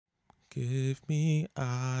Give me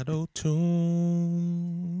auto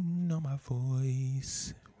tune on my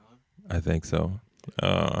voice. I think so.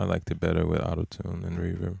 I liked it better with auto tune than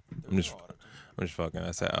reverb. I'm just fucking.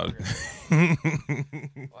 I said auto. Well,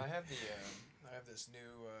 I have this new.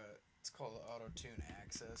 It's called Auto Tune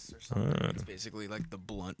Access or something. It's basically like the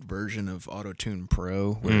blunt version of Auto Tune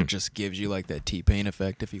Pro, where it just gives you like that T-Pain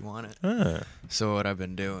effect if you want it. So what I've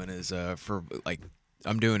been doing is for like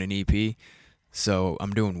I'm doing an EP. So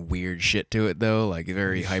I'm doing weird shit to it though, like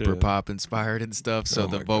very hyperpop inspired and stuff. So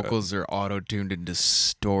the vocals are auto-tuned and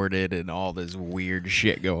distorted and all this weird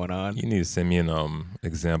shit going on. You need to send me an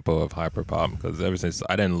example of hyperpop because ever since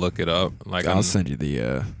I didn't look it up, like I'll send you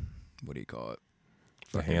the what do you call it?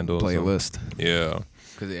 The handles playlist. Yeah,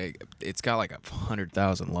 because it's got like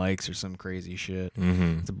 100,000 likes or some crazy shit.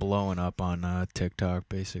 It's blowing up on TikTok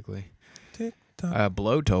basically.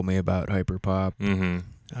 Blow told me about hyperpop.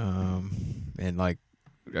 And like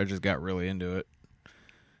I just got really into it.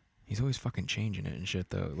 He's always fucking changing it and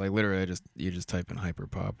shit though. Like literally you just type in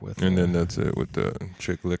hyperpop with and then that's it with the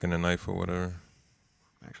chick licking a knife or whatever.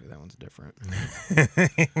 Actually that one's different.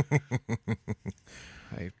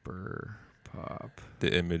 Hyperpop.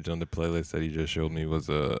 The image on the playlist that he just showed me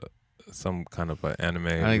was some kind of an anime.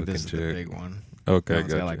 I think this is the big one. Okay,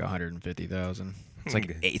 it's got like 150,000.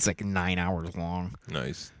 It's like 9 hours long.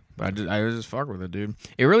 Nice. But I was just fuck with it, dude.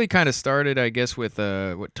 It really kind of started, I guess, with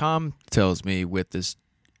what Tom tells me with this.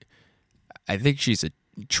 I think she's a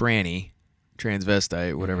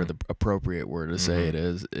transvestite, whatever the appropriate word to say it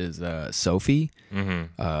is Sophie,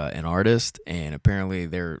 an artist, and apparently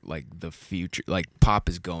they're like the future. Like pop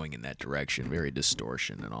is going in that direction, very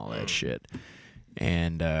distortion and all that shit,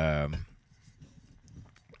 and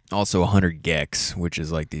also 100 Gex, which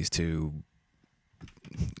is like these two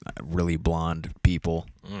really blonde people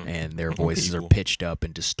and their voices are pitched up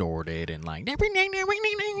and distorted and like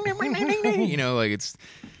you know, like it's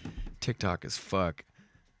TikTok as fuck.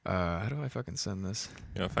 How do I fucking send this?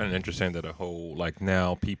 I find it interesting that a whole like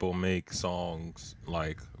now people make songs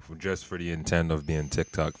like just for the intent of being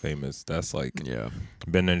TikTok famous. That's like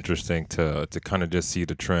been interesting to kind of just see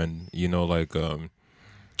the trend, you know, like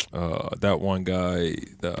that one guy,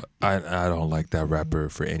 I don't like that rapper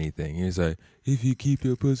for anything. He's like, if you keep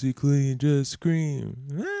your pussy clean, just scream.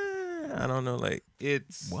 I don't know, like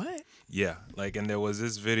it's what? Yeah, like, and there was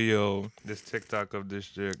this video, this TikTok of this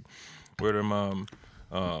chick with her mom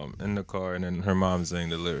in the car, and then her mom saying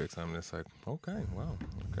the lyrics. I'm just like, okay, wow,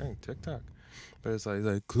 okay, TikTok. But it's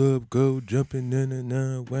like club go jumping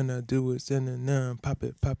na when I do it na pop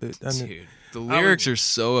it. Dude, the lyrics are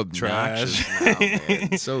so obnoxious now,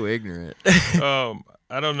 man. So ignorant.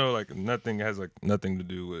 I don't know, like nothing has like nothing to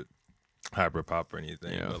do with hyperpop or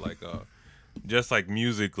anything, but like just like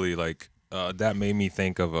musically, like that made me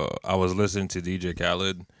think of I was listening to DJ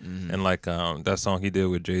Khaled and like that song he did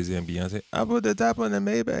with Jay-Z and Beyonce. I put the top on the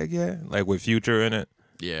Maybach, like with Future in it.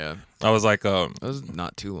 Yeah, I was like, that was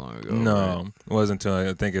not too long ago. No, right? It wasn't until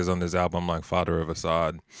I think it was on this album, like Father of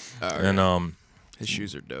Assad, and his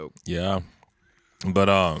shoes are dope. Yeah,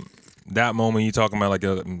 but that moment you talking about like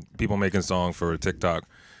people making songs for TikTok,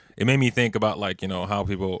 it made me think about like, you know, how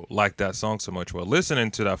people like that song so much. Well,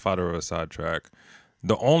 listening to that Father of Assad track,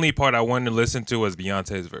 the only part I wanted to listen to was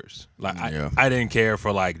Beyonce's verse. Like I didn't care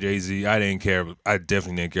for like Jay-Z. I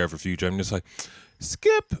definitely didn't care for Future. I'm just like,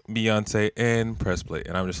 skip Beyonce and press play,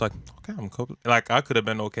 and I'm just like, okay, I'm cool. Like I could have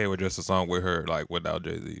been okay with just a song with her, like without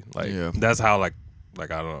Jay-Z. Like that's how like I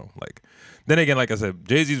don't know. Like then again, like I said,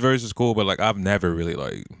 Jay-Z's verse is cool, but like I've never really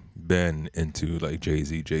like been into like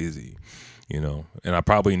Jay-Z, you know. And I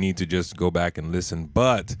probably need to just go back and listen.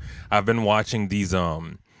 But I've been watching these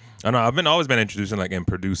I know I've always been introducing like in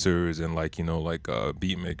producers and like, you know, like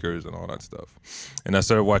beat makers and all that stuff. And I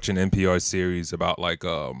started watching NPR series about like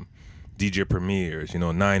DJ Premiers, you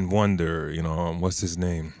know, Nine Wonder, you know, what's his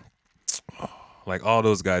name? Like all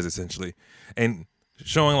those guys essentially. And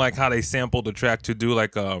showing like how they sampled the track to do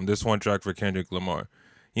like this one track for Kendrick Lamar.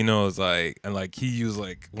 You know, it's like, and like he used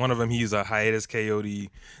like, one of them, he used a Hiatus Coyote,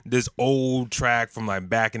 this old track from like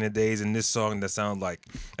back in the days, and this song that sounds like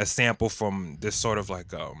a sample from this sort of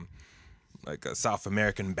like a South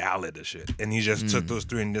American ballad or shit. And he just took those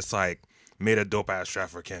three and just like made a dope ass track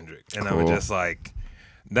for Kendrick. And I was just like,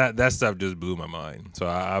 that stuff just blew my mind. So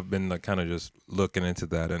I've been like kind of just looking into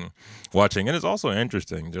that and watching. And it's also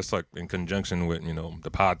interesting, just like in conjunction with, you know,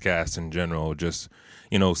 the podcast in general, just,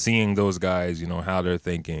 you know, seeing those guys, you know, how they're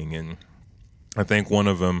thinking. And I think one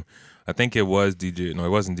of them, I think it was it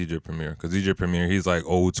wasn't DJ Premier, because DJ Premier, he's like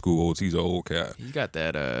old school, he's an old cat. He got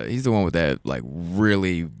that, he's the one with that like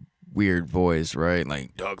really weird voice, right?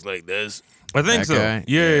 Like talks like this. I think That so. guy?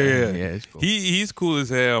 Yeah. Yeah, he's cool. He's cool as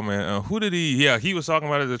hell, man. Who did he? Yeah, he was talking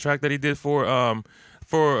about the track that he did for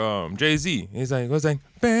Jay-Z. He's like, what's that?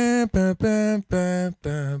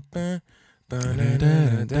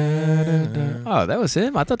 Oh, that was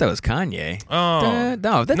him? I thought that was Kanye. Oh,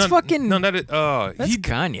 No, that's fucking. no. That is, That's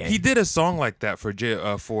Kanye. He did a song like that for Jay-Z,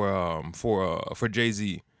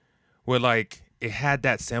 where like it had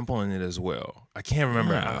that sample in it as well. I can't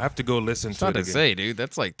remember. I have to go listen to it again. Say, dude,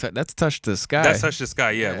 that's like that's Touch the Sky. That's Touch the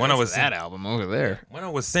Sky. Yeah, when I was that album over there. when I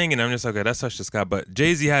was singing, I'm just like, okay, that's Touch the Sky. But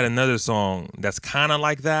Jay-Z had another song that's kind of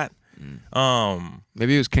like that.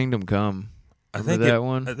 Maybe it was Kingdom Come. Remember that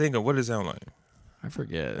one? I think what does it sound like? I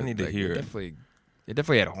forget. I need to hear it. It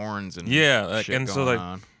definitely had horns and Yeah, like, shit and going so like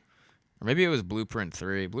on. Or maybe it was Blueprint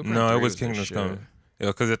 3. Blueprint no, 3 it was the Kingdom shit. Come. Yeah,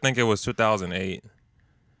 because I think it was 2008. It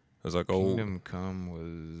was like Kingdom Come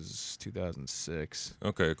was 2006.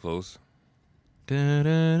 okay, close.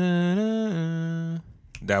 Da-da-da-da.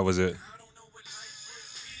 That was it.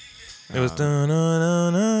 It was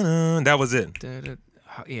dun-dun-dun-dun-dun. That was it.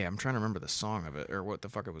 Yeah, I'm trying to remember the song of it or what the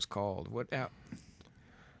fuck it was called. What out?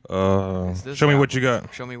 Show me what you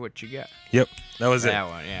got. Show me what you got. Yep, that was it. That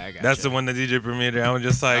one, yeah, I got. That's the one that DJ premiered. I was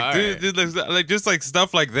just like, All dude, like just like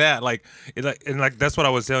stuff like that, like it, like and like that's what I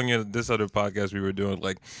was telling you this other podcast we were doing.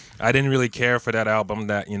 Like, I didn't really care for that album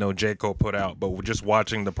that J. Cole put out, but we're just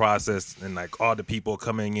watching the process and like all the people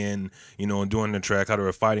coming in, and doing the track, how they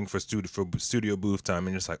were fighting for studio booth time,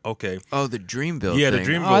 and just like, okay, Oh, the Dreamville. Yeah, the thing.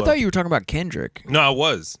 Dreamville. Oh, I thought you were talking about Kendrick. no, I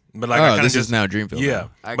was, but like, I Oh, kinda this just, is now Dreamville. yeah,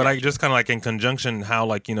 now. but like just kind of like in conjunction, how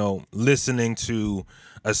like listening to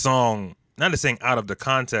a song, not just saying out of the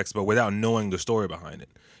context, but without knowing the story behind it,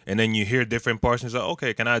 and then you hear different parts, and you're like,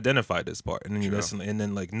 okay, can I identify this part? And then you listen, and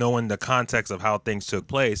then like knowing the context of how things took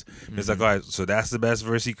place, it's like, all right, so that's the best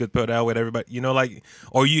verse he could put out with everybody, like,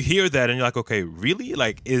 or you hear that and you're like, okay, really,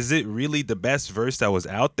 like, is it really the best verse that was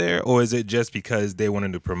out there, or is it just because they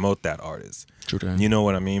wanted to promote that artist? True time. You know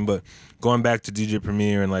what I mean? But going back to DJ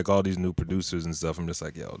Premier and like all these new producers and stuff, I'm just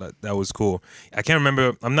like, yo, that was cool. I can't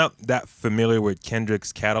remember. I'm not that familiar with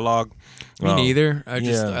Kendrick's catalog. Me neither. I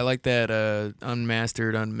yeah. like that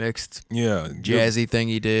unmastered, unmixed, Yeah, jazzy thing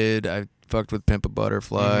he did. I fucked with Pimp a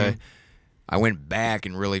Butterfly. I went back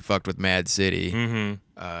and really fucked with Mad City.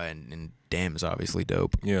 And Damn is obviously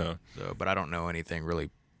dope. Yeah. So, but I don't know anything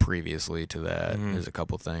really previously to that. There's a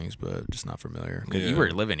couple things, but just not familiar. 'Cause you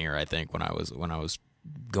were living here, I think, when I was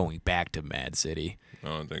going back to Mad City. I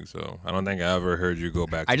don't think so. I don't think I ever heard you go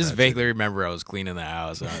back to I just Mad vaguely remember I was cleaning the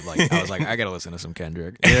house and I was like, I gotta listen to some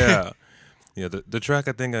Kendrick. Yeah. Yeah, the track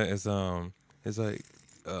I think is like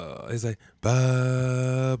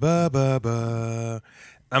ba ba ba ba.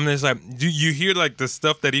 I'm just like, you hear like the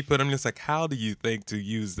stuff that he put. I'm just like, how do you think to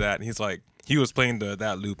use that? And he's like, he was playing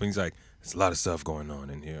that loop, and he's like, there's a lot of stuff going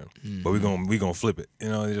on in here, but we gonna flip it.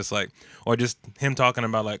 It's just like, or just him talking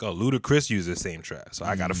about like, oh, Ludacris used the same track, so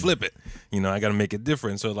I gotta flip it. I gotta make it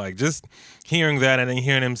different. So like, just hearing that and then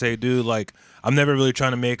hearing him say, dude, like, I'm never really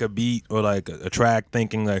trying to make a beat or like a track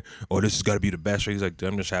thinking like, oh, this has got to be the best. He's like, dude,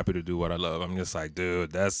 I'm just happy to do what I love. I'm just like,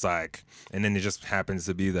 dude, that's like, and then it just happens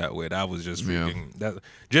to be that way. That was just freaking, that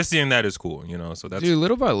just seeing that is cool, So that's, dude,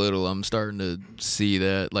 little by little, I'm starting to see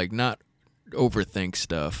that, like, not overthink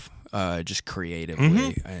stuff. Just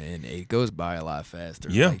creatively, and it goes by a lot faster.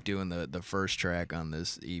 Yeah. Like doing the first track on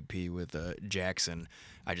this EP with Jackson,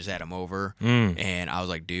 I just had him over, Mm. and I was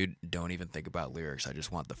like, dude, don't even think about lyrics. I just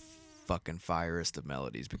want the fucking firest of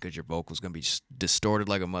melodies because your vocal's gonna be distorted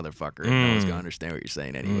like a motherfucker, and no one's gonna understand what you're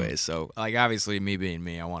saying anyway. So, like, obviously, me being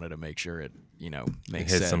me, I wanted to make sure it,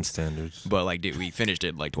 makes hit sense. some standards. But like, dude, we finished it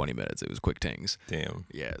in like 20 minutes. It was quick tings. Damn.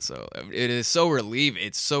 Yeah, so it is so relieving.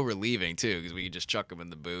 It's so relieving too, because we can just chuck him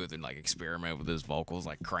in the booth and like experiment with his vocals,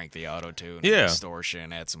 like crank the auto tune, Yeah.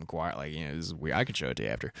 distortion, add some quiet. Like, this is weird. I could show it to you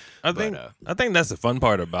after. I think that's the fun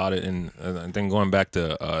part about it, and then going back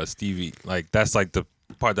to Stevie, like that's like the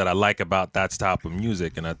part that I like about that type of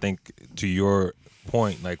music, and I think to your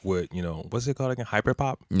point, like with what's it called again,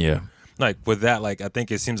 hyperpop? Yeah. Like with that, like I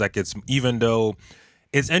think it seems like it's, even though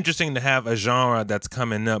it's interesting to have a genre that's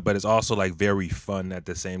coming up, but it's also like very fun at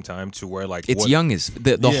the same time, to where like it's young as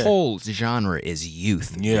the Yeah. whole genre is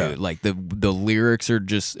youth. Yeah. Dude. Like the lyrics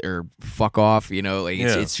are fuck off. Like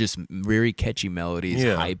Yeah. it's just very catchy melodies,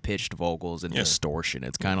 Yeah. high pitched vocals, and distortion.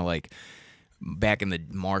 It's kind of like back in the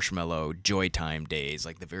Marshmello Joy Time days,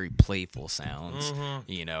 like the very playful sounds.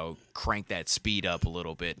 Crank that speed up a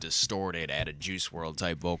little bit, distort it, add a Juice WRLD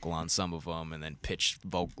type vocal on some of them, and then pitch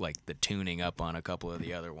like the tuning up on a couple of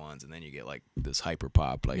the other ones, and then you get like this hyper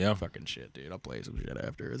pop, like fucking shit, dude. I'll play some shit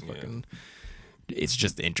after. It's fucking. it's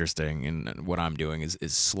just interesting, and what I'm doing is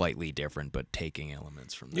slightly different, but taking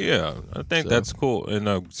elements from there. Yeah, I think that's cool.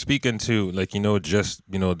 And speaking to like just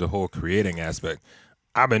the whole creating aspect,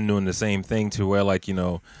 I've been doing the same thing to where like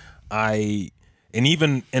and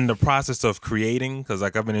even in the process of creating, because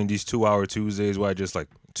like I've been in these 2-hour Tuesdays where I just like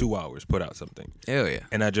 2 hours put out something. Hell yeah.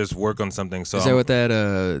 And I just work on something. So is that what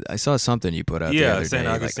that I saw something you put out the other Saint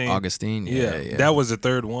day, Augustine. like Augustine. Yeah. That was the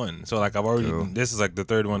third one. So like I've already Cool. This is like the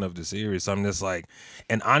third one of the series. So I'm just like,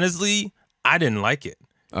 and honestly, I didn't like it.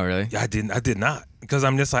 Oh really? I did not, because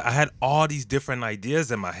I'm just like, I had all these different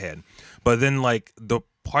ideas in my head, but then like the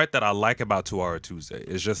part that I like about 2-hour Tuesday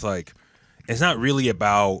is just like, it's not really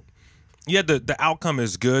about, the outcome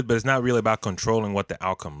is good, but it's not really about controlling what the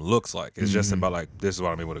outcome looks like. It's just about like, this is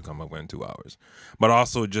what I'm able to come up with in 2 hours, but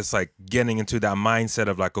also just like getting into that mindset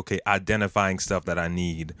of like, okay, identifying stuff that I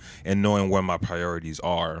need and knowing where my priorities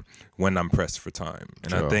are when I'm pressed for time.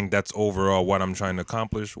 And I think that's overall what I'm trying to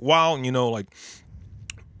accomplish, while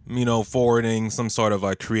forwarding some sort of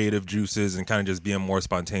like creative juices and kind of just being more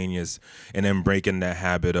spontaneous, and then breaking that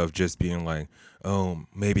habit of just being like, oh,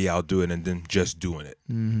 maybe I'll do it, and then just doing it.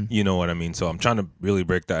 You know what I mean? So I'm trying to really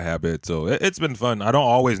break that habit. So it's been fun. I don't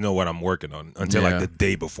always know what I'm working on until like the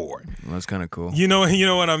day before. Well, that's kind of cool. You know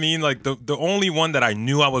what I mean? Like the only one that I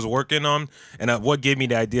knew I was working on, and what gave me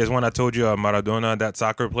the idea is when I told you Maradona, that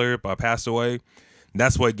soccer player, passed away.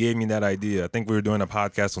 That's what gave me that idea. I think we were doing a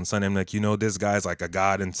podcast on Sunday. I'm like, this guy's like a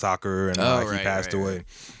god in soccer, and he passed away. Right.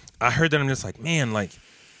 I heard that. I'm just like, man, like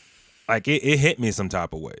it hit me some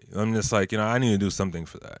type of way. I'm just like, I need to do something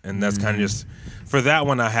for that. And that's kind of just, for that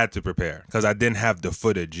one, I had to prepare because I didn't have the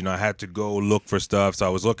footage. I had to go look for stuff. So I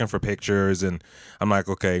was looking for pictures, and I'm like,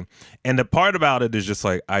 okay. And the part about it is just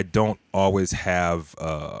like, I don't always have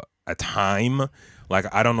a time. Like,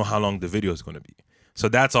 I don't know how long the video is going to be. So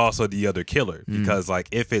that's also the other killer, because like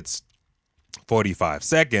if it's 45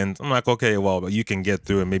 seconds, I'm like, okay, well, you can get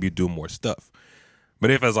through and maybe do more stuff. But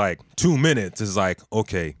if it's like 2 minutes, it's like,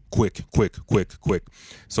 okay, quick.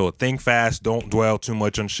 So think fast, don't dwell too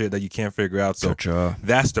much on shit that you can't figure out. So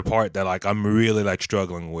that's the part that like I'm really like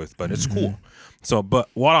struggling with, but it's cool. So, but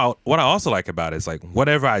what I also like about it is like,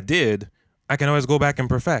 whatever I did, I can always go back and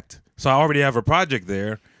perfect. So I already have a project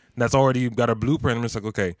there that's already got a blueprint. I'm just like,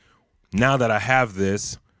 okay, now that I have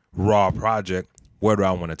this raw project, where do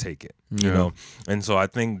I want to take it? You know? And so I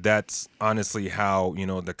think that's honestly how,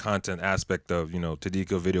 the content aspect of,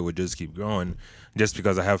 Tadiko Video would just keep growing, just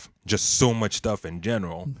because I have just so much stuff in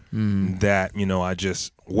general that, I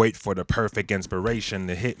just wait for the perfect inspiration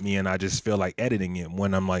to hit me, and I just feel like editing it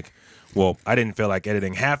when I'm like, well, I didn't feel like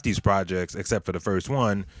editing half these projects except for the first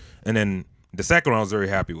one. And then the second one I was very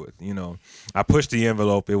happy with. I pushed the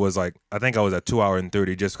envelope. It was like, I think I was at 2 hours and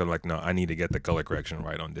 30 just because like, no, I need to get the color correction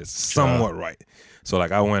right on this, somewhat right. So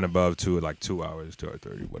like I went above to like 2 hours, 2 hours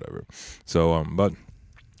 30, whatever. So but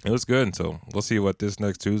it was good. So we'll see what this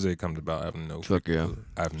next Tuesday comes about. I have no. Fuck yeah.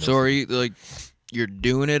 I have no. So are you like, you're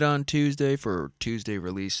doing it on Tuesday for Tuesday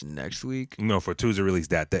release next week? No, for Tuesday release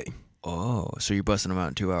that day. Oh, so you're busting them out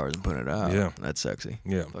in 2 hours and putting it out. Yeah. That's sexy.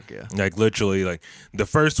 Yeah. Fuck yeah. Like literally, like the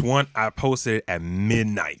first one I posted at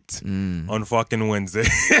midnight on fucking Wednesday.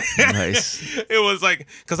 Nice. It was like,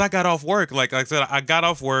 because I got off work. Like I said, I got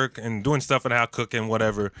off work and doing stuff at the house, cooking,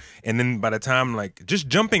 whatever. And then by the time, like, just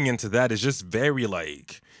jumping into that is just very,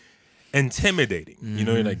 like, intimidating.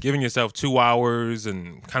 You're like giving yourself 2 hours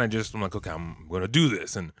and kind of just, I'm like, okay, I'm going to do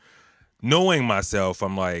this. And knowing myself,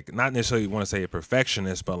 I'm like, not necessarily want to say a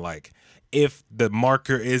perfectionist, but like, if the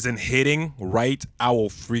marker isn't hitting right, I will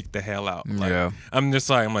freak the hell out. Like, I'm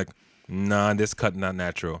like, nah, this cut not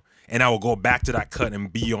natural. And I will go back to that cut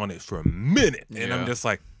and be on it for a minute. And I'm just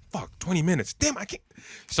like, fuck, 20 minutes. Damn, I can't.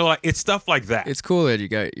 So like, it's stuff like that. It's cool that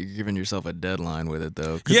you're giving yourself a deadline with it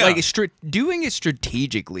though. Yeah. Like doing it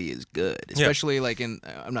strategically is good, especially like I'm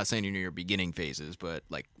not saying in your beginning phases, but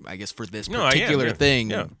like I guess for this particular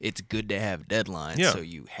thing, it's good to have deadlines. Yeah. So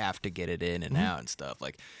you have to get it in and out and stuff.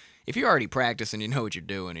 Like if you're already practicing, you know what you're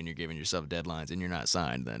doing, and you're giving yourself deadlines, and you're not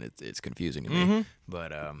signed, then it's confusing to me.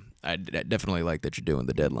 But I definitely like that you're doing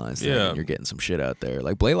the deadlines thing, and you're getting some shit out there.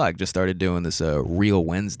 Like Blaylock just started doing this Real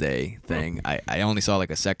Wednesday thing. I only saw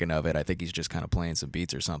like a second of it. I think he's just kind of playing some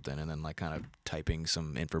beats or something, and then like kind of typing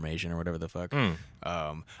some information or whatever the fuck.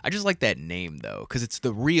 I just like that name though, because it's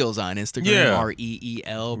the Reels on Instagram,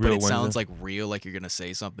 REEL, but it sounds like real, like you're gonna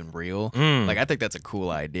say something real. Like I think that's a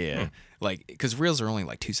cool idea. Like, because Reels are only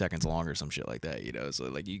like 2 seconds long or some shit like that, So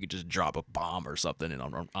like you could just drop a bomb or something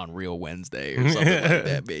on Real Wednesday or something like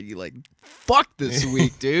that, man. You like, fuck this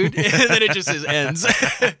week, dude. And then it just ends.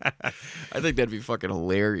 I think that'd be fucking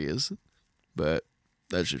hilarious. But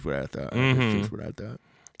that's just what I thought. That's just what I thought.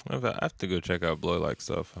 I have to go check out Bloy Like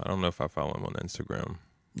stuff. I don't know if I follow him on Instagram.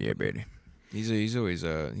 Yeah, baby. He's always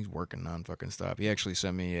he's working on fucking stuff. He actually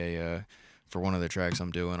sent me a for one of the tracks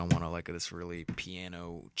I'm doing. I want to like this really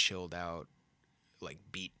piano chilled out like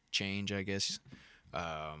beat change, I guess.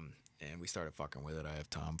 And we started fucking with it. I have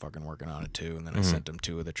Tom fucking working on it too, and then I sent him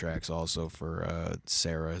 2 of the tracks also for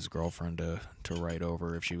Sarah, his girlfriend, to write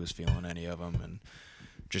over if she was feeling any of them, and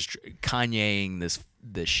just Kanyeing this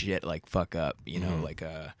shit like fuck up, you know, like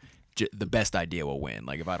the best idea will win.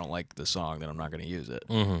 Like if I don't like the song, then I'm not gonna use it,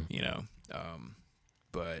 you know.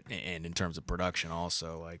 But and in terms of production,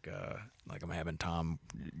 also like I'm having Tom,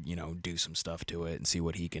 you know, do some stuff to it and see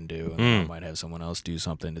what he can do, and then I might have someone else do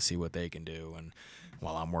something to see what they can do, and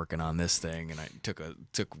while I'm working on this thing, and I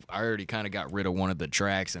already kind of got rid of one of the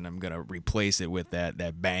tracks, and I'm gonna replace it with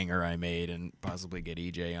that banger I made, and possibly get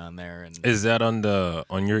EJ on there. And is that on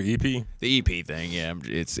your EP? The EP thing, yeah.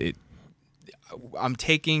 I'm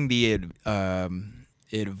taking the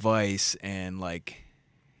advice and like,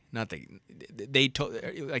 not the they told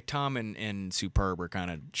like Tom and Superb are kind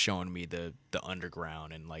of showing me the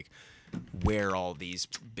underground and like where all these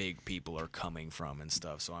big people are coming from and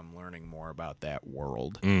stuff. So I'm learning more about that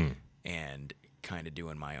world and kind of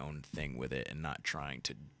doing my own thing with it and not trying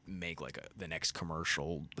to make like the next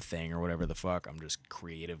commercial thing or whatever the fuck. I'm just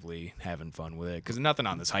creatively having fun with it because nothing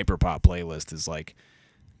on this hyperpop playlist is like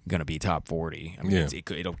gonna be top 40. I mean, it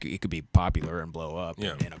could be popular and blow up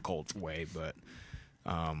in a cult way, but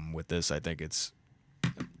with this, I think it's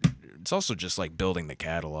also just like building the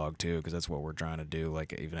catalog too, because that's what we're trying to do.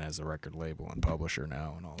 Like even as a record label and publisher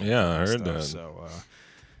now and all that. Yeah, I heard stuff. that. So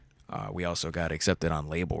we also got accepted on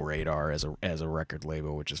Label Radar as a record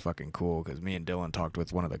label, which is fucking cool. Because me and Dylan talked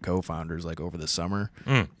with one of the co-founders like over the summer,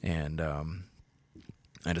 and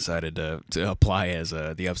I decided to apply as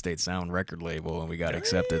the Upstate Sound record label, and we got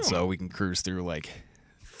accepted. So we can cruise through like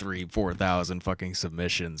 3,000-4,000 fucking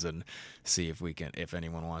submissions and see if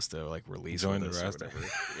anyone wants to like release join the rest rest.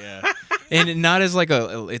 Yeah. And not as like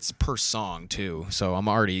it's per song too. So I'm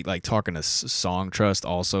already like talking to Song Trust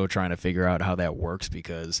also, trying to figure out how that works,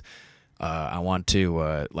 because I want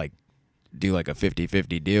to like do like a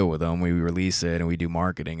 50-50 deal with them. We release it and we do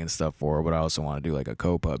marketing and stuff for it, but I also want to do like a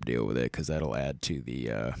co-pub deal with it, because that'll add to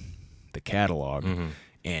the catalog.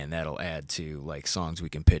 And that'll add to like songs we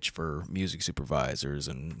can pitch for music supervisors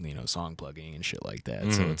and, you know, song plugging and shit like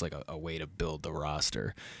that. So it's like a way to build the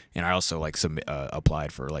roster. And I also like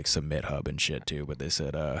applied for like Submit Hub and shit too, but they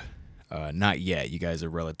said not yet. You guys are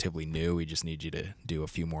relatively new. We just need you to do a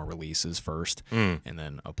few more releases first and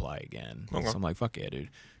then apply again. Okay. So I'm like, fuck yeah,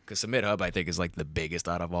 dude. Because Submit Hub, I think, is like the biggest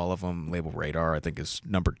out of all of them. Label Radar, I think, is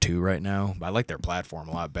number 2 right now. But I like their platform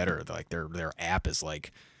a lot better. Like their app is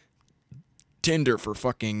like Tinder for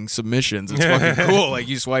fucking submissions. It's fucking cool. Like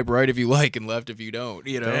you swipe right if you like and left if you don't,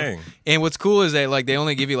 you know. Dang. And what's cool is that like they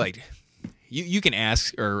only give you like you can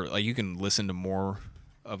ask, or like you can listen to more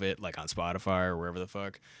of it like on Spotify or wherever the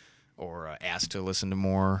fuck, or ask to listen to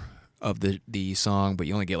more of the song, but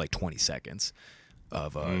you only get like 20 seconds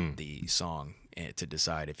of the song to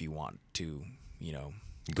decide if you want to, you know,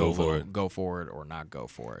 go for it or not go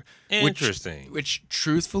for it. Interesting. Which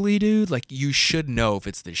truthfully, dude, like you should know if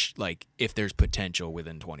it's like if there's potential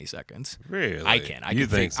within 20 seconds. Really? I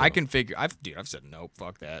can figure. I've said nope,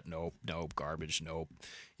 fuck that, nope, garbage, nope.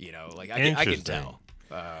 You know, like I can tell.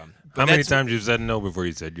 How many times you said no before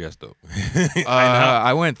you said yes, though?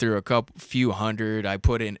 I went through few hundred. I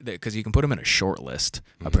put in, because you can put them in a short list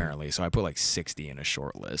apparently. So I put like 60 in a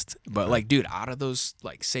short list. But like, dude, out of those,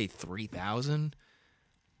 like say 3,000.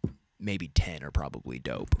 Maybe 10 are probably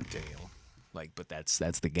dope. Damn. Like, but that's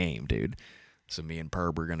the game, dude. So me and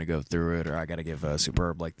Perb are gonna go through it, or I gotta give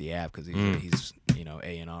Superb like the app, because he's you know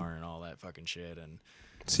A&R and all that fucking shit, and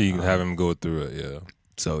so you can have him go through it, yeah.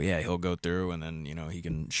 So yeah, he'll go through, and then you know he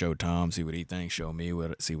can show Tom, see what he thinks, show me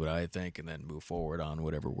see what I think, and then move forward on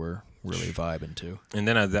whatever we're really vibing to. And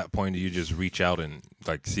then at that point, do you just reach out and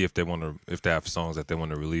like see if they have songs that they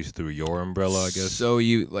want to release through your umbrella, I guess? So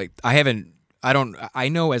I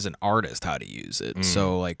know as an artist how to use it.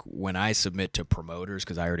 So like when I submit to promoters,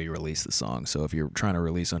 because I already released the song, so if you're trying to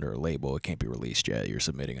release under a label, it can't be released yet. You're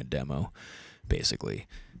submitting a demo, basically.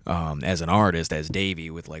 As an artist, as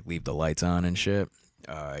Davey with like Leave the Lights On and shit,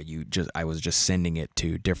 I was just sending it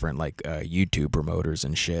to different like YouTube promoters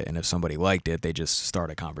and shit, and if somebody liked it, they just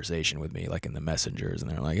start a conversation with me like in the messengers,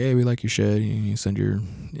 and they're like, hey, we like your shit, you send your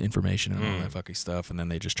information and all that fucking stuff, and then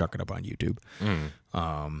they just chuck it up on YouTube,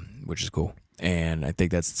 which is cool. And I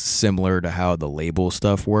think that's similar to how the label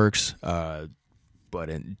stuff works. but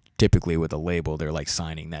typically with a label, they're like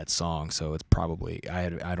signing that song, so it's probably I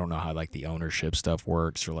don't know how like the ownership stuff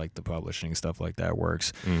works or like the publishing stuff like that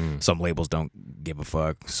works. Some labels don't give a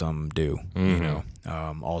fuck, some do. You know.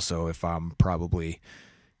 Also, if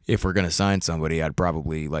we're gonna sign somebody, I'd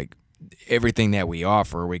probably like everything that we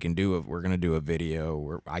offer. We're gonna do a video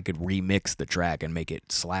where I could remix the track and make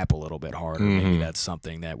it slap a little bit harder. Maybe that's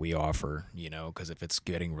something that we offer, you know, because if it's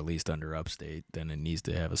getting released under Upstate, then it needs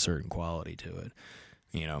to have a certain quality to it.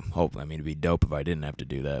 You know, it'd be dope if I didn't have to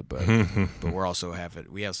do that, but we also have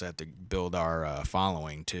to build our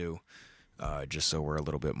following too, just so we're a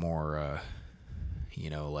little bit more, you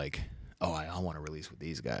know, like, oh, I want to release with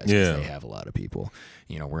these guys because they have a lot of people.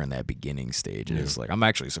 You know, we're in that beginning stage, and it's like I'm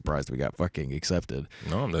actually surprised we got fucking accepted.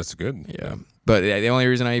 No, that's good. Yeah, but the only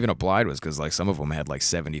reason I even applied was because like some of them had like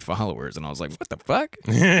 70 followers, and I was like, what the fuck?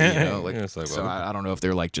 You know, like, so I don't know if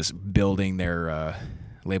they're like just building their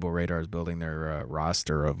Label Radar is building their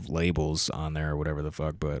roster of labels on there or whatever the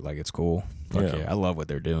fuck, but like it's cool. Fuck yeah. I love what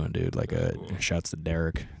they're doing, dude. Like shouts to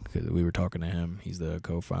Derek, because we were talking to him. He's the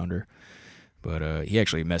co-founder. But he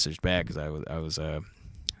actually messaged back because I was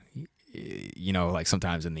you know, like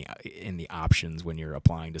sometimes in the options when you're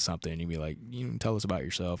applying to something, you'd be like, you can tell us about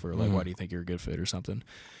yourself, or like, why do you think you're a good fit or something.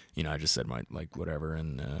 You know, I just said my like whatever,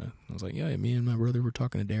 and I was like, yeah, me and my brother were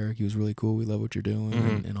talking to Derek. He was really cool. We love what you're doing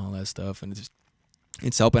and all that stuff, and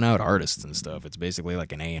it's helping out artists and stuff. It's basically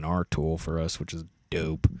like an A&R tool for us, which is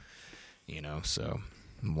dope. You know, so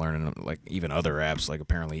I'm learning like even other apps. Like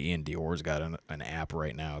apparently Ian Dior's got an app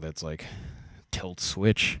right now that's like Tilt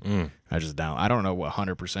Switch. I don't know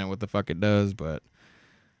 100% what the fuck it does, but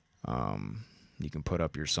you can put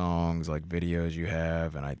up your songs, like videos you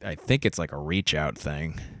have, and I think it's like a reach out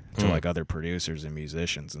thing to like other producers and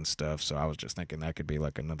musicians and stuff. So I was just thinking that could be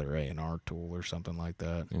like another A&R tool or something like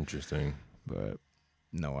that. Interesting. But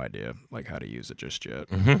no idea like how to use it just yet.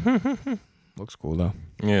 Looks cool though.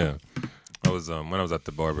 Yeah. I was when I was at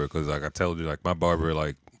the barber, because like I told you, like my barber,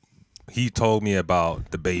 like he told me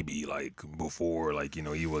about the baby, like before, like, you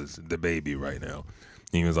know, he was the baby right now.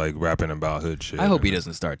 He was like rapping about hood shit. I hope he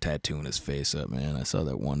doesn't start tattooing his face up, man. I saw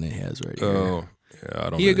that one that he has right here. Oh, yeah, I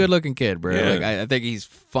don't. He a good looking kid, bro. Yeah. Like I think he's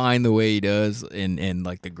fine the way he does, and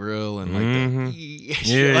like the grill and like the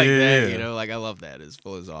shit like that. You know, like I love that. It's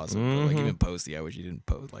full is awesome. But, like even Posty, I wish he didn't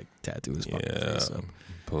like tattoo his fucking face up.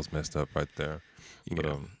 Post messed up right there. But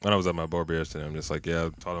when I was at my barber yesterday, I'm just like, I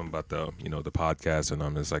told him about the podcast, and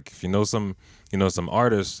I'm just like, if you know some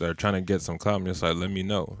artists that are trying to get some clout, I'm just like, let me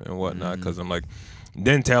know and whatnot, because I'm like,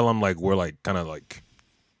 then tell them like we're like kind of like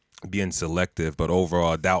being selective, but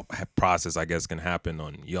overall that process I guess can happen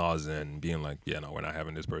on y'all's end, being like, no, we're not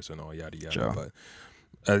having this person or yada yada. Sure.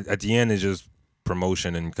 But at the end, it's just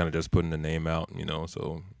promotion and kind of just putting the name out, you know.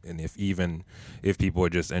 So, and if people are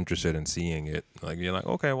just interested in seeing it, like you're like,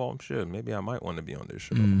 okay, well, shit, maybe I might want to be on this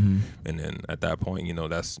show. And then at that point, you know,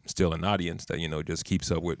 that's still an audience that, you know, just keeps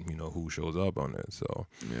up with, you know, who shows up on it. So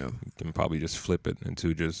you can probably just flip it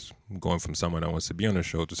into just going from someone that wants to be on the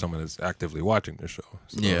show to someone that's actively watching the show.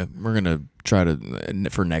 So, yeah, we're gonna try to,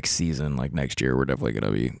 for next season, like next year, we're definitely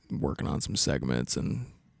gonna be working on some segments and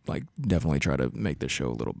like definitely try to make the show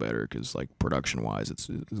a little better, because like production wise it's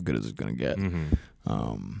as good as it's gonna get.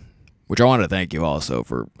 Which I want to thank you also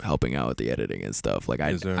for helping out with the editing and stuff. Like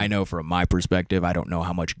I know from my perspective, I don't know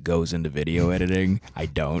how much goes into video editing. I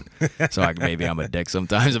don't, so maybe I'm a dick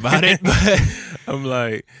sometimes about it, but I'm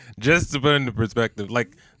like, just to put into perspective,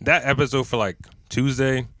 like that episode for like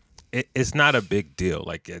Tuesday, it's not a big deal.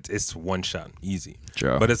 Like it's one shot, easy.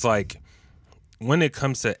 Sure. But it's like, when it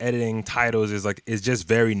comes to editing titles, it's just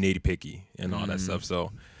very nitpicky and all that stuff.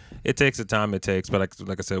 So it takes the time it takes. But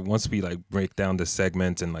like I said, once we like break down the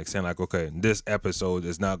segments and like saying like, okay, this episode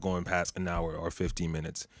is not going past an hour or 15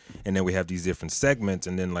 minutes, and then we have these different segments,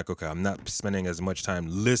 and then like, okay, I'm not spending as much time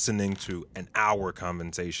listening to an hour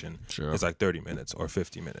conversation. Sure. It's like 30 minutes or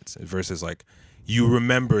 50 minutes versus like you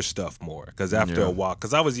remember stuff more, because after a while,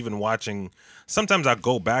 because I was even watching, sometimes I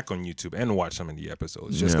go back on YouTube and watch some of the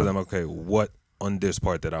episodes just because I'm okay, what on this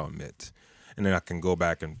part that I'll omit, and then I can go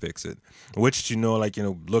back and fix it. Which, you know, like, you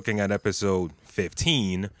know, looking at episode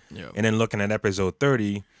 15 and then looking at episode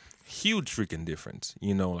 30, huge freaking difference.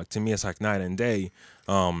 You know, like to me, it's like night and day.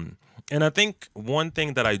 And I think one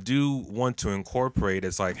thing that I do want to incorporate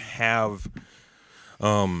is like have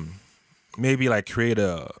maybe like create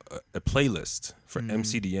a playlist for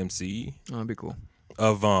MCDMC. Oh, that'd be cool.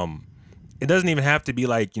 Of it doesn't even have to be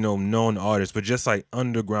like, you know, known artists, but just like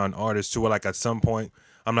underground artists who are like at some point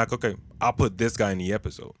I'm like, okay, I'll put this guy in the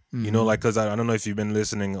episode. You know, like, because I don't know if you've been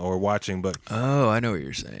listening or watching, but Oh, I know what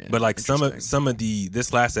you're saying. but like some of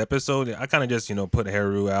this last episode, I kind of just put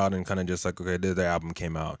Haru out and kind of just like, okay, their album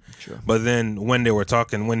came out. Sure. But then when he was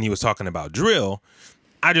talking about drill,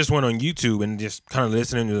 I just went on YouTube and just kind of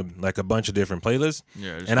listening to like a bunch of different playlists.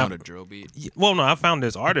 Yeah, just and found a drill beat. Well, no, I found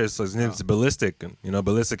this artist. His name's Ballistic,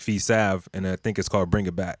 Ballistic Fee Sav, and I think it's called Bring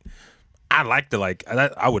It Back. I liked it.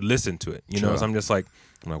 I would listen to it, know. So I'm like,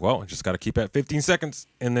 well, I just got to keep at 15 seconds,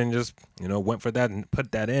 and then just went for that and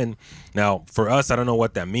put that in. Now, for us, I don't know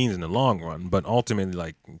what that means in the long run, but ultimately,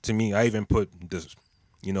 like to me, I even put this.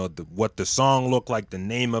 What the song looked like, the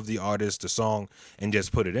name of the artist, the song, and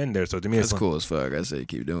just put it in there. So to me, that's cool as fuck. I say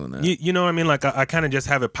keep doing that. You know what I mean? Like I kind of just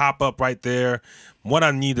have it pop up right there. What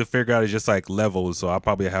I need to figure out is just like levels. So I'll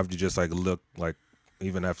probably have to just like look like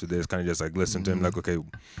even after this, kind of just like listen to him. Like, okay,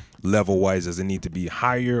 level wise, does it need to be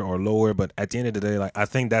higher or lower? But at the end of the day, like I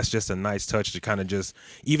think that's just a nice touch to kind of just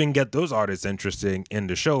even get those artists interesting in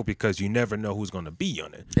the show, because you never know who's going to be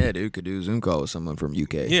on it. Yeah, dude, could do a Zoom call with someone from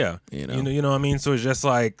UK. Yeah, you know what I mean. So it's just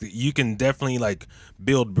like you can definitely like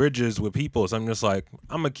build bridges with people. So I'm just like,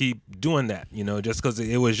 I'm gonna keep doing that, just because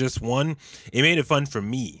it was just one. It made it fun for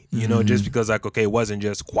me, just because like, okay, it wasn't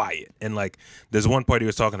just quiet. And like there's one part he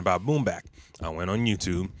was talking about boom bap. I went on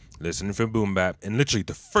YouTube, listening for boom bap, and literally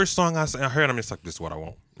the first song I heard, I'm just like, this is what I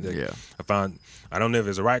want. Like, yeah. I don't know if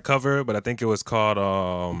it's the right cover, but I think it was called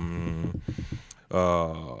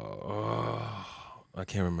I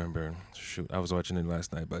can't remember. Shoot, I was watching it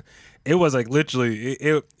last night, but it was like literally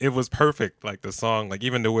it was perfect. Like the song, like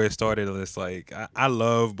even the way it started, it's like I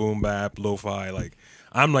love boom bap, lo-fi. Like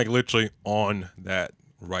I'm like literally on that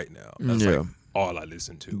right now. That's like all I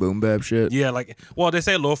listen to. Boom bap shit. Yeah, like they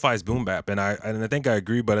say lo-fi is boom bap, and I think I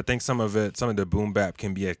agree, but I think some of the boom bap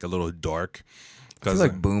can be like a little dark. I feel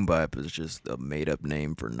like boom bap is just a made up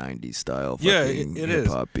name for 90s style fucking it hip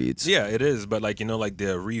hop is. beats. Yeah, it is, but like like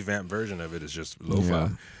the revamped version of it is just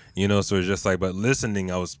lo-fi. So it's just like, but listening,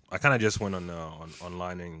 I kind of just went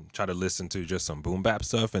online and tried to listen to just some boom bap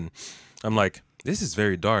stuff, and I'm like, this is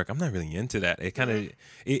very dark. I'm not really into that. It kind of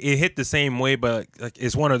it hit the same way, but like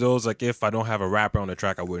it's one of those like if I don't have a rapper on the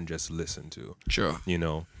track, I wouldn't just listen to. Sure.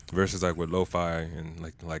 Versus like with lo-fi and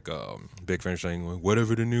like Big French saying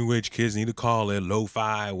whatever the new age kids need to call it,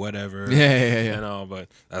 lo-fi, whatever. Yeah. But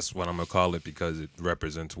that's what I'm gonna call it because it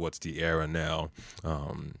represents what's the era now.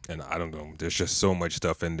 And I don't know. There's just so much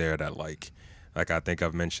stuff in there that like I think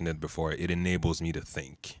I've mentioned it before. It enables me to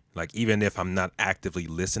think. Like even if I'm not actively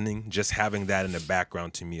listening, just having that in the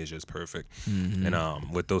background to me is just perfect.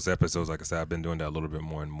 And with those episodes, like I said, I've been doing that a little bit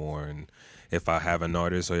more and more. And if I have an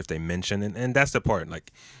artist or if they mention it, and that's the part,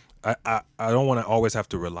 like I don't want to always have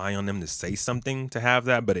to rely on them to say something to have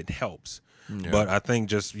that, but it helps. Yeah. But I think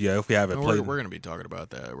just if we have it played, we're gonna be talking about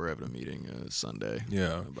that. We're having a meeting Sunday.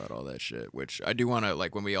 Yeah, about all that shit. Which I do want to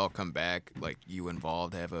like when we all come back, like you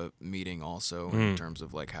involved, have a meeting also in terms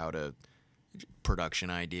of like how to production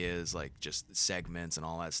ideas, like just segments and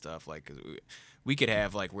all that stuff. Like 'cause we could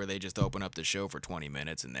have like where they just open up the show for 20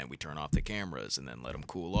 minutes and then we turn off the cameras and then let them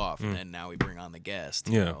cool off and then now we bring on the guest.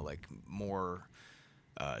 You know, like more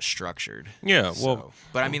structured. Yeah, so, well,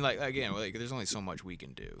 but I mean, like again, like there's only so much we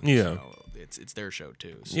can do. Yeah, so it's their show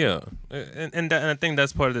too. So. Yeah, and I think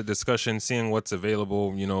that's part of the discussion, seeing what's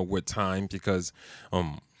available, with time, because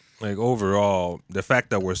like overall, the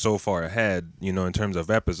fact that we're so far ahead, in terms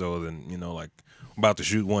of episodes, and like about to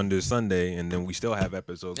shoot one this Sunday, and then we still have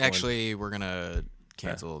episodes. Actually, we're gonna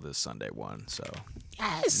cancel this Sunday one. So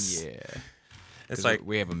yes, yeah, it's like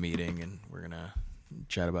we have a meeting and we're gonna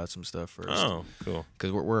chat about some stuff first. Oh, cool.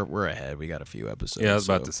 Because we're ahead. We got a few episodes. Yeah, I was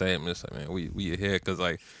about to say, I'm just like, man, we ahead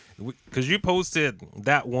because you posted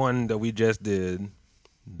that one that we just did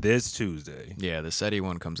this Tuesday. Yeah, the SETI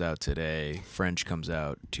one comes out today. French comes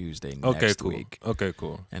out Tuesday next week. Okay,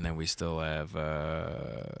 cool. And then we still have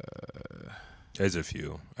there's a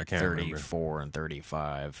few. I can't 34 remember. 34 and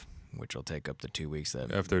 35, which will take up the 2 weeks that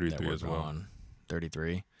F33 that we're as well. gone.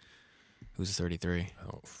 33. Who's the 33? I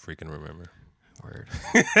don't freaking remember. Word.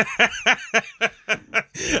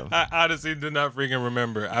 I honestly do not freaking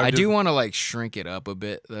remember. I do want to like shrink it up a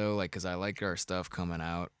bit though, like because I like our stuff coming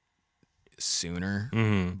out sooner.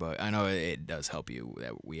 But I know it does help you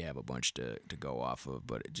that we have a bunch to go off of.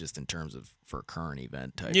 But just in terms of for current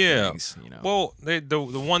event type things, Well, the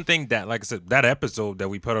one thing that, like I said, that episode that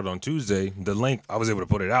we put out on Tuesday, the length I was able to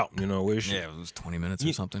put it out. Yeah, it was 20 minutes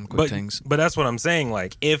or something. Quick but, things. But that's what I'm saying.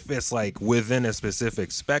 Like if it's like within a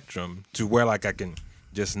specific spectrum to where like I can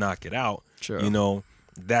just knock it out. Sure.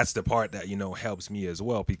 that's the part that, helps me as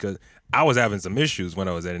well, because I was having some issues when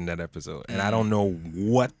I was editing that episode, and I don't know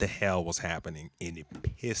what the hell was happening, and it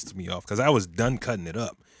pissed me off because I was done cutting it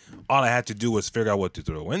up. All I had to do was figure out what to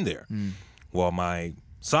throw in there. Well, my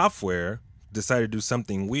software decided to do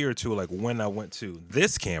something weird too, like when I went to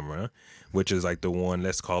this camera, which is like the one,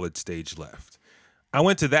 let's call it stage left. I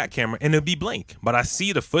went to that camera and it'll be blank, but I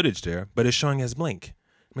see the footage there, but it's showing as blank.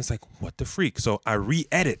 And it's like, what the freak? So I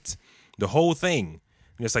re-edit the whole thing.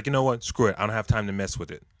 And it's like, you know what? Screw it. I don't have time to mess with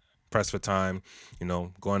it. Press for time,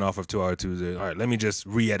 going off of 2 Hour Tuesday. All right, let me just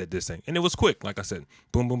re-edit this thing. And it was quick. Like I said,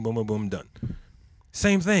 boom, boom, boom, boom, boom, done.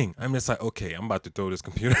 Same thing. I'm just like, okay, I'm about to throw this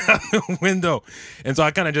computer out the window. And so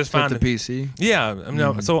I kind of just found the PC.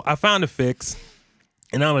 Yeah. So I found a fix.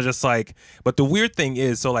 And I was just like, but the weird thing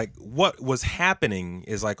is, so like what was happening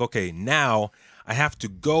is like, okay, now I have to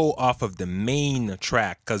go off of the main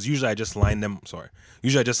track, because usually I just line them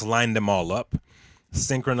all up,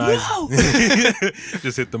 synchronize.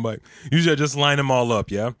 Just hit the mic. Usually I just line them all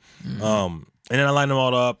up, yeah? And then I line them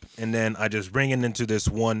all up, and then I just bring it into this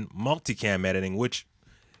one multicam editing, which,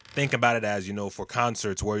 think about it as, for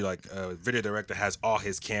concerts where like a video director has all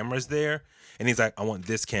his cameras there, and he's like, I want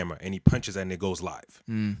this camera, and he punches it and it goes live.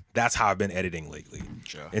 That's how I've been editing lately.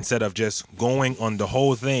 Sure. Instead of just going on the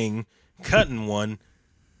whole thing, cutting one,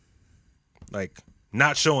 like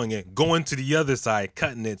not showing it, going to the other side,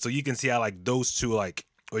 cutting it, so you can see how like those two like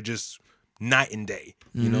are just night and day.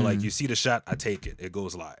 Like you see the shot, I take it, it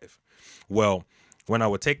goes live. Well, when I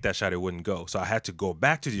would take that shot, it wouldn't go. So I had to go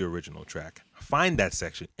back to the original track, find that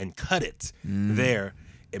section, and cut it there,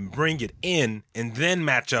 and bring it in, and then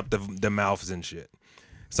match up the mouths and shit.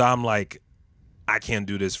 So I'm like, I can't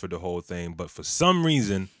do this for the whole thing. But for some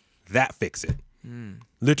reason, that fixed it.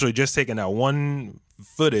 Literally just taking that one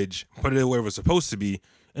footage, put it where it was supposed to be,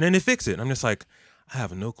 and then it fixed it. I'm just like, I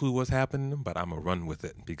have no clue what's happening, but I'm going to run with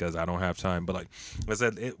it because I don't have time. But like I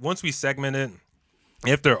said, once we segment it,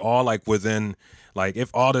 if they're all like within, like if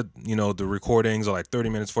all the, the recordings are like 30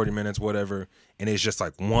 minutes, 40 minutes, whatever, and it's just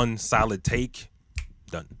like one solid take,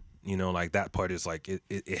 done. Like that part is like,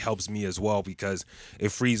 it helps me as well, because it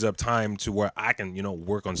frees up time to where I can,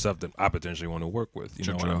 work on stuff that I potentially want to work with. You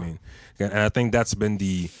know what I mean? And I think that's been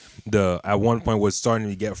the at one point was starting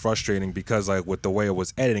to get frustrating, because like with the way it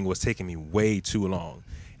was editing, it was taking me way too long.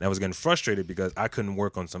 And I was getting frustrated because I couldn't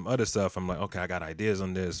work on some other stuff. I'm like, okay, I got ideas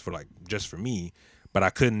on this for like, just for me, but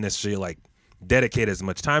I couldn't necessarily like dedicate as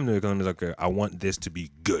much time to it, because I'm like, okay, I want this to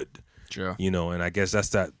be good. Sure. And I guess that's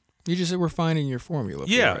that. You just said we're finding your formula.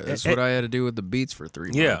 Yeah, for it. That's what I had to do with the beats for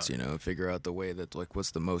 3 months. Figure out the way that like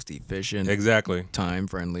what's the most efficient, time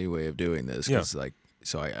friendly way of doing this. Because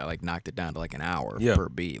so I like knocked it down to like an hour per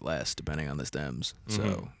beat, less depending on the stems.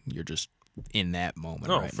 So you're just in that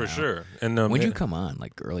moment. Oh, right for now. Sure. And when'd you come on?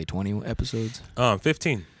 Like early 20 episodes?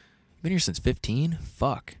 15. Been here since 15?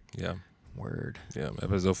 Fuck. Yeah. Word. Yeah,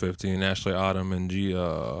 episode 15. Ashley Autumn and G.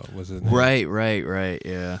 What's his name? Right.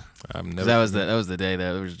 Yeah. That was the day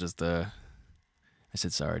that it was just I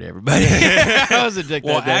said sorry to everybody. I was a dick.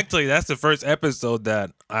 Well, actually, that's the first episode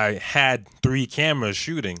that I had 3 cameras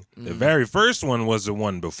shooting. The very first one was the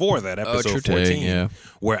one before that, episode 14,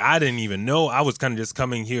 where I didn't even know. I was kind of just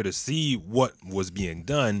coming here to see what was being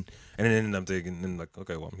done. And then ended up thinking, like,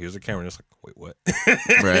 okay, well, here's a camera. And it's like, wait, what?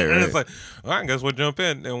 Right. And it's like, all right, I guess we'll jump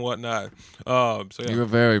in and whatnot. So yeah. You're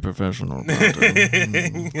very professional. Clap.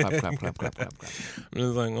 I'm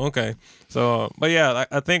just like, okay. So, but yeah,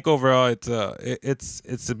 I think overall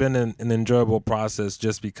it's been an enjoyable process,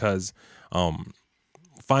 just because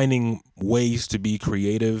finding ways to be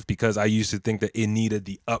creative, because I used to think that it needed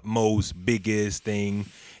the utmost biggest thing.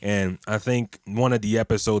 And I think one of the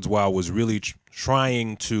episodes where I was really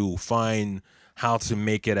trying to find how to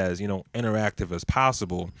make it as, interactive as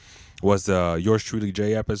possible was the Yours Truly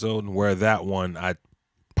Jay episode, where that one I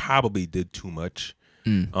probably did too much.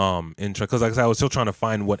 Because like I said, I was still trying to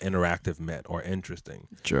find what interactive meant or interesting.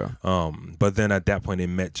 Sure. But then at that point it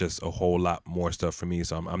meant just a whole lot more stuff for me,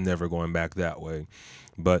 so I'm never going back that way.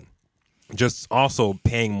 But just also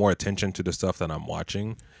paying more attention to the stuff that I'm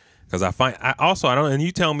watching, because I don't, and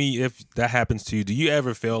you tell me if that happens to you. Do you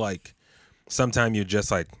ever feel like sometimes you're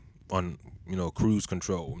just like on cruise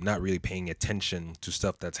control, not really paying attention to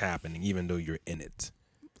stuff that's happening, even though you're in it?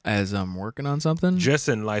 As I'm working on something? Just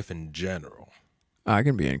in life in general. I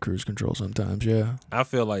can be in cruise control sometimes, yeah. I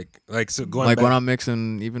feel like so going like back, when I'm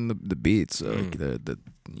mixing even the beats, like the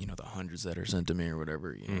hundreds that are sent to me or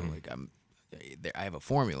whatever, like I have a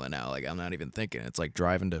formula now. Like I'm not even thinking. It's like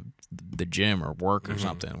driving to the gym or work or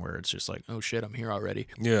something, where it's just like, oh shit, I'm here already.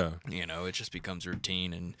 Yeah. It just becomes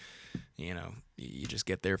routine, and you know, you just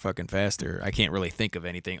get there fucking faster. I can't really think of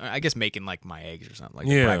anything. I guess making like my eggs or something, like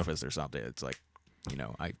breakfast or something. It's like, you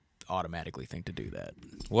know, I automatically think to do that.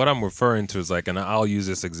 What I'm referring to is like, and I'll use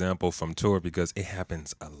this example from tour because it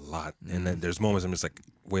happens a lot. And then there's moments I'm just like,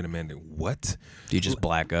 wait a minute, what? Do you just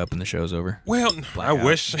black up and the show's over? Well, I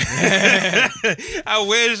wish. I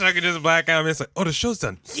wish I could just black out and it's like, oh, the show's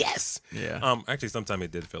done. Yes. Yeah. Actually, sometimes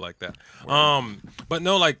it did feel like that. But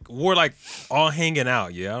no, like we're like all hanging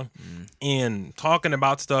out, yeah, and talking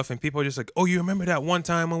about stuff, and people are just like, oh, you remember that one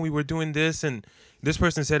time when we were doing this and this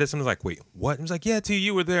person said this, and I was like, wait, what? I was like, yeah, T,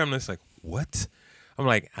 you were there. I'm just like, what? I'm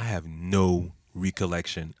like, I have no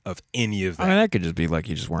recollection of any of that. I mean, that could just be like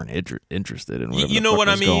you just weren't interested in whatever you know the fuck what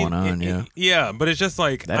I was mean? going on. Yeah, but it's just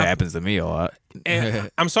like that happens to me a lot. And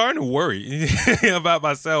I'm starting to worry about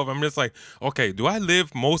myself. I'm just like, okay, do I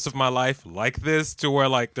live most of my life like this to where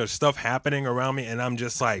like there's stuff happening around me and I'm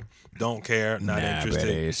just like, don't care, not interested?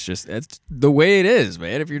 Buddy, it's just that's the way it is,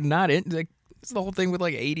 man. If you're not in, like, it's the whole thing with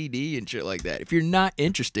like ADD and shit like that. If you're not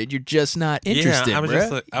interested, you're just not interested, I was bro.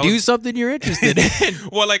 just like, Do something you're interested in.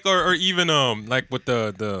 Well, like, or even like with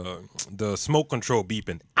the smoke control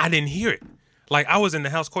beeping, I didn't hear it. Like I was in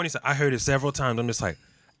the house, Courtney said I heard it several times. I'm just like,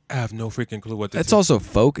 I have no freaking clue what this is. That's also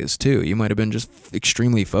focus too. You might have been just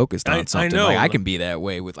extremely focused on something. I know. Like I can be that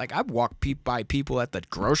way with like I walk by people at the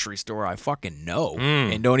grocery store I fucking know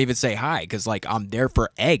and don't even say hi because like I'm there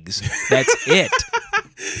for eggs. That's it.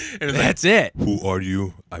 That's it. Who are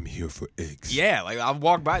you? I'm here for eggs. Yeah, like I'll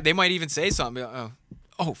walk by. They might even say something. Like,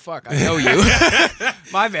 oh fuck, I know you.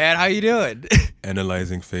 My bad. How you doing?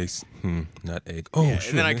 Analyzing face. Not egg. Oh, yeah, shit.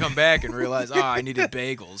 And then I come back and realize, I needed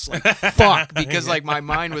bagels. Like, fuck. Because, like, my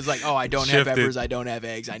mind was like, I don't have peppers, I don't have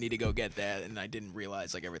eggs, I need to go get that. And I didn't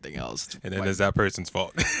realize, like, everything else. And then it's that person's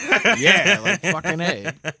fault. Yeah, like, fucking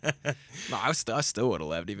A. No, I still would have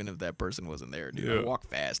left even if that person wasn't there, dude. Yeah. I walk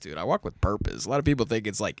fast, dude. I walk with purpose. A lot of people think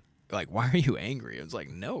it's like, why are you angry? It's like,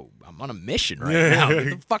 no, I'm on a mission right now.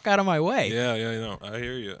 Get the fuck out of my way. Yeah, no, I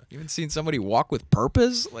hear you. You haven't seen somebody walk with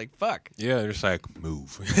purpose? Like, fuck. Yeah, just like,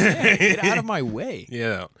 move. Yeah, get out of my way.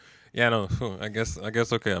 Yeah. Yeah, no, I guess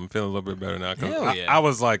okay. I'm feeling a little bit better now. Hell yeah. I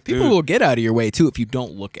was like, people will get out of your way too if you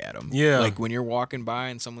don't look at them. Yeah, like when you're walking by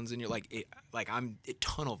and someone's in your I'm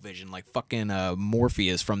tunnel vision, like fucking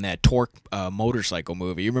Morpheus from that Torque motorcycle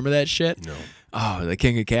movie. You remember that shit? No. Oh, the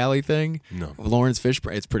King of Cali thing. No. Lawrence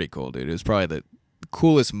Fishburne. It's pretty cool, dude. It was probably the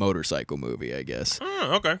coolest motorcycle movie, I guess.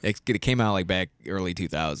 Oh, okay. It came out like back early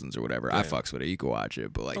 2000s or whatever. I fucks with it. You can watch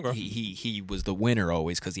it, but like Okay. he was the winner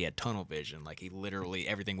always because he had tunnel vision. Like he literally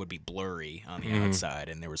everything would be blurry on the outside,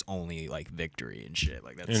 and there was only like victory and shit.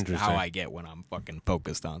 Like that's how I get when I'm fucking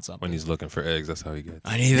focused on something. When he's looking for eggs, that's how he gets.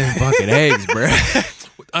 I need them fucking eggs, bro.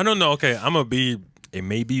 I don't know. Okay, I'm gonna be. It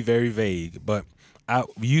may be very vague, but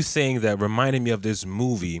you saying that reminded me of this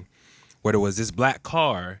movie where there was this black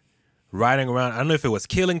car riding around. I don't know if it was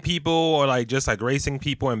killing people or like just like racing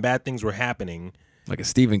people and bad things were happening. Like a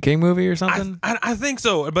Stephen King movie or something? I think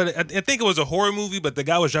so, but I think it was a horror movie, but the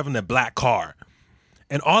guy was driving the black car.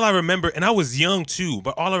 And all I remember, and I was young too,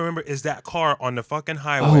 but all I remember is that car on the fucking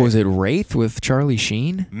highway. Oh, was it Wraith with Charlie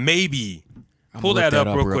Sheen? Maybe. I'm Pull that up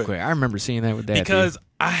real quick. I remember seeing that with Dad. Because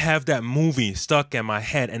I have that movie stuck in my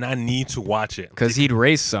head and I need to watch it. Because he'd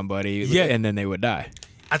race somebody and then they would die.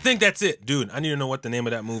 I think that's it, dude. I need to know what the name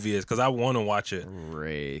of that movie is because I want to watch it.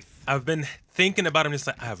 Wraith. I've been thinking about it. I'm just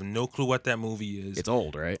like, I have no clue what that movie is. It's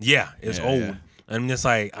old, right? Yeah, it's old. Yeah. I'm just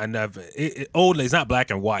like, old. It's not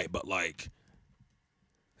black and white, but like,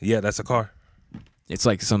 yeah, that's a car. It's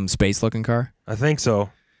like some space-looking car. I think so.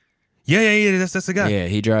 Yeah. That's the guy. Yeah,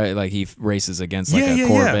 he races against like a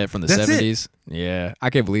Corvette from the 70s. Yeah, I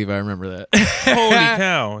can't believe I remember that. Holy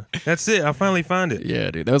cow! That's it. I finally found it. Yeah,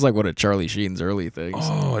 dude, that was like one of Charlie Sheen's early things.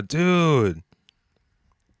 Oh, dude.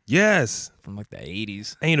 Yes. From like the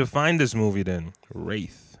 80s. I need to find this movie then.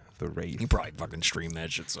 Wraith. The Wraith. You probably fucking stream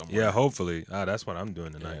that shit somewhere. Yeah, hopefully. That's what I'm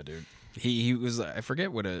doing tonight. Yeah, dude. He was, I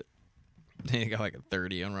forget what he got like a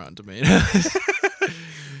 30 on Rotten Tomatoes.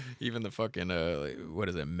 Even the fucking, what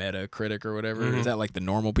is it, Metacritic or whatever? Is that like the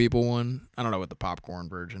normal people one? I don't know what the popcorn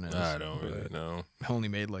version is. I don't really know. Only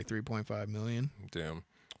made like 3.5 million. Damn.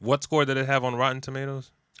 What score did it have on Rotten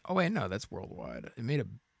Tomatoes? Oh, wait, no, that's worldwide. It made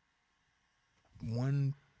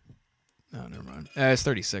no, never mind. It's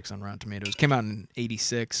 36 on Rotten Tomatoes. Came out in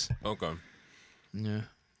 86. Okay. Yeah.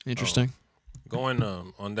 Interesting. Going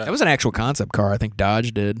on that. That was an actual concept car. I think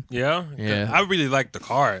Dodge did. Yeah? Yeah. I really liked the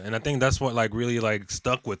car, and I think that's what like really like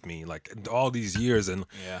stuck with me like all these years. And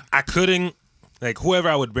I couldn't like whoever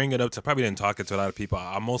I would bring it up to. Probably didn't talk it to a lot of people.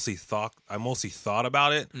 I mostly thought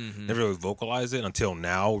about it. Never really vocalized it until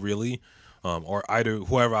now, really. or either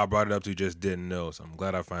whoever I brought it up to just didn't know. So I'm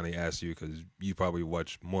glad I finally asked you because you probably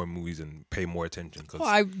watch more movies and pay more attention.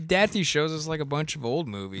 Well, Daffy shows us like a bunch of old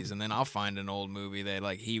movies, and then I'll find an old movie that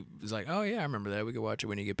like he was like, oh yeah, I remember that. We could watch it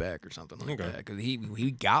when you get back or something like that. Because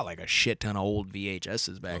he got like a shit ton of old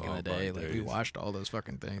VHSs back in the day. Like we watched all those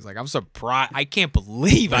fucking things. Like I'm surprised. I can't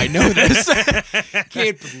believe I know this.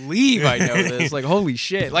 Can't believe I know this. Like holy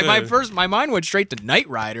shit. Like my mind went straight to Knight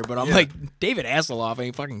Rider, but I'm like David Hasselhoff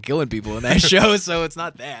ain't fucking killing people in that show, so it's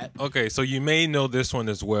not that. Okay, so you may know this one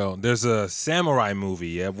as well. There's a samurai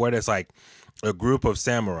movie where there's like a group of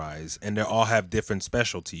samurais and they all have different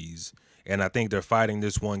specialties. And I think they're fighting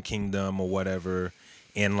this one kingdom or whatever.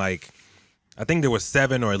 And like, I think there were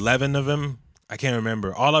 7 or 11 of them. I can't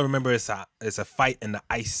remember. All I remember is a fight in the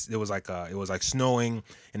ice. It was like snowing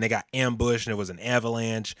and they got ambushed and it was an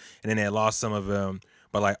avalanche and then they lost some of them.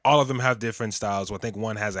 But like all of them have different styles. Well, I think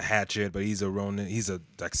one has a hatchet, but he's a Ronin. He's a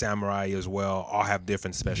like samurai as well. All have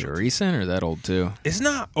different specialties. Recent or that old too? It's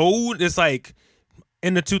not old. It's like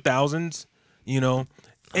in the 2000s. You know,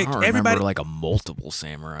 I don't remember like a multiple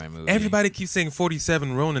samurai movie. Everybody keeps saying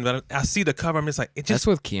 47 Ronin, but I see the cover. I'm just like, that's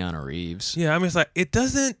with Keanu Reeves. Yeah, I'm just like, it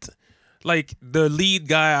doesn't. Like the lead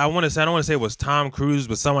guy, I don't want to say it was Tom Cruise,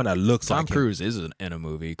 but someone that looks like Tom Cruise is in a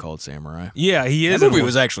movie called Samurai. Yeah, he is. That movie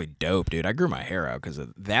was actually dope, dude. I grew my hair out because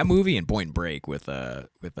of that movie and Point Break with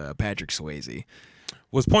Patrick Swayze.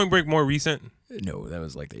 Was Point Break more recent? No, that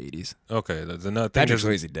was like the 80s. Okay, that's another thing. Patrick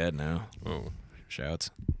Swayze dead now. Oh, shout out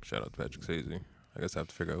to Patrick Swayze. I guess I have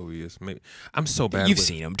to figure out who he is. Maybe I'm so bad. You've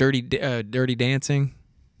seen him, Dirty Dancing.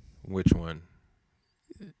 Which one?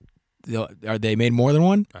 Are they made more than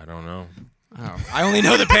one? I don't know. Oh, I only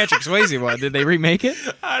know the Patrick Swayze one. Did they remake it?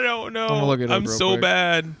 I don't know. I'm gonna look it up. I'm so quick.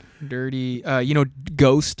 bad. Dirty.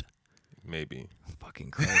 Ghost. Maybe. Fucking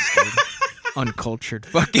Christ, dude. Uncultured.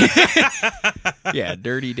 Fucking. Yeah,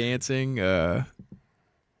 Dirty Dancing. Come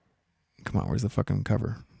on, where's the fucking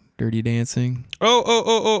cover? Dirty Dancing.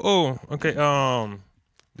 Oh. Okay.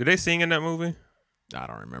 Did they sing in that movie? I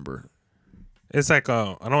don't remember. It's like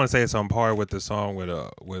I don't want to say it's on par with the song with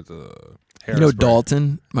Hairspray. You know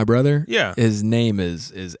Dalton, my brother? Yeah. His name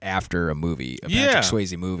is after a movie, a Patrick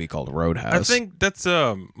Swayze movie called Roadhouse. I think that's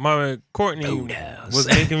my Courtney Roadhouse. was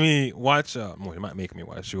making me watch. Well, not making me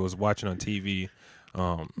watch. She was watching on TV.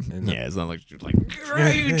 And yeah, it's not like she's like,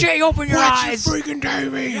 hey, Jay, open your eyes. Watch freaking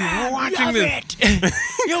TV. Yeah, We're watching love this. It.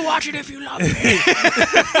 You'll watch it if you love it.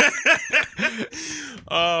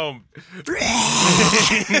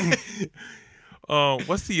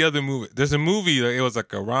 What's the other movie? There's a movie. It was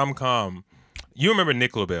like a rom-com. You remember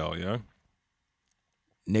Nick LaBelle, yeah?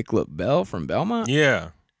 Nick LaBelle from Belmont?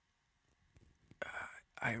 Yeah.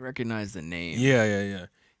 I recognize the name. Yeah.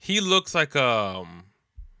 He looks like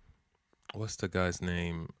what's the guy's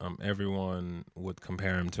name? Everyone would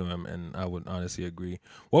compare him to him, and I would honestly agree.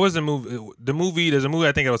 What was the movie? There's a movie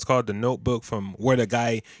I think it was called The Notebook, from where the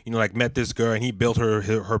guy like met this girl and he built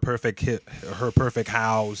her perfect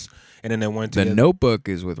house, and then they went to The Notebook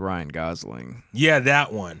is with Ryan Gosling. Yeah,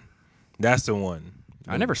 that one. That's the one.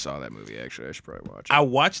 I never saw that movie, actually. I should probably watch it. I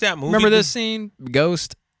watched that movie. Remember this scene?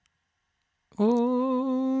 Ghost.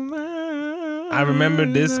 Oh, my. I remember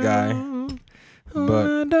this guy,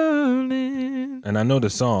 but darling, and I know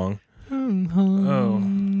the song. Oh,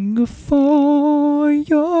 for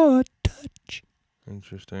your touch.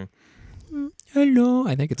 Interesting. Hello.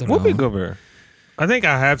 I think it's a Whoopi Goldberg. I think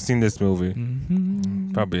I have seen this movie.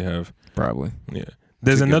 Mm-hmm. Probably have. Probably. Yeah.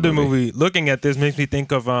 There's another movie. Looking at this makes me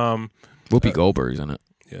think of Whoopi Goldberg's in it.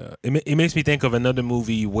 Yeah. It makes me think of another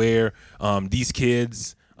movie where these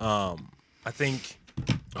kids I think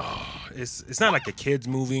it's not like a kids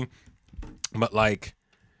movie, but like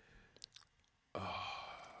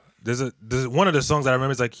there's one of the songs that I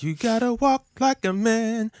remember is like, you gotta walk like a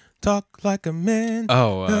man, talk like a man.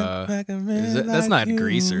 Oh, like a man that's not like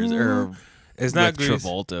Greasers or it's not Grease.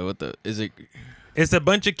 Travolta. What the is it? It's a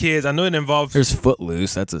bunch of kids. I know it involves. There's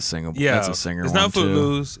Footloose. That's a singer. Yeah, that's a singer. It's not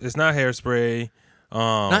Footloose. It's not Hairspray.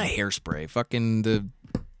 Not Hairspray. Fucking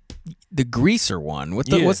the Greaser one.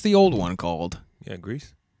 What's the old one called? Yeah,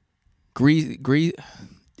 Grease. Grease.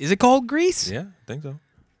 Is it called Grease? Yeah, I think so.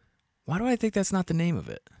 Why do I think that's not the name of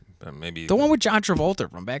it? Maybe the one with John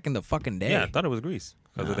Travolta from back in the fucking day. Yeah, I thought it was Grease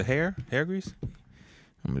because of the hair grease.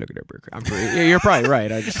 I'm looking at it up. Yeah, you're probably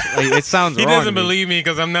right. It sounds wrong. He doesn't believe me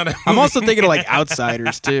because I'm not. I'm also thinking of like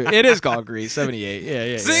Outsiders too. It is called Grease. 78.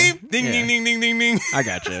 Yeah. See, yeah. Ding, ding, ding. I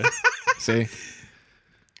gotcha. See,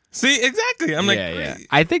 exactly. I'm like, yeah.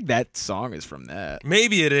 I think that song is from that.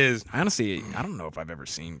 Maybe it is. Honestly, I don't know if I've ever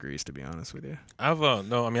seen Grease, to be honest with you. I've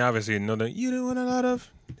no. I mean, obviously, know that you do want a lot of.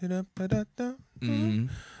 Mm-hmm.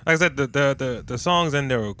 Like I said, the songs in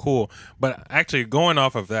there were cool. But actually, going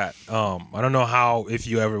off of that, I don't know how if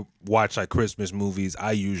you ever watch like Christmas movies.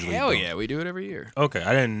 I usually Hell don't. yeah, we do it every year. Okay,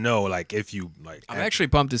 I didn't know like if you like. I'm actually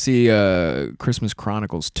pumped to see Christmas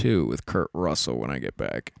Chronicles 2 with Kurt Russell when I get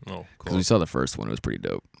back. Oh, Because cool. we saw the first one. It was pretty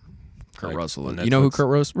dope. Kurt Like, Russell. on You know who Netflix?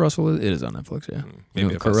 Kurt Russell is? It is on Netflix, yeah. You know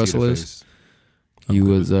who if Kurt I see Russell the is? face. He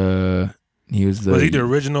was the Was he the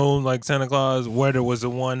original like Santa Claus? Where there was the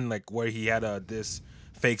one like where he had this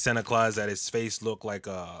fake Santa Claus that his face looked like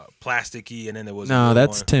plasticky, and then there was a No, real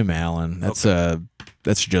that's one. Tim Allen.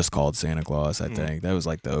 That's just called Santa Claus, I think. That was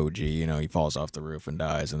like the OG. You know, he falls off the roof and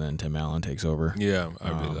dies, and then Tim Allen takes over. Yeah, I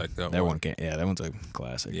really like that one. That one can't. Yeah, that one's a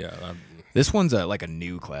classic. Yeah, This one's like a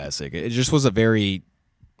new classic. It just was a very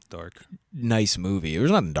dark. nice movie. There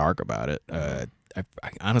was nothing dark about it. I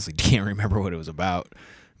honestly can't remember what it was about,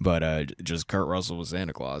 but just Kurt Russell was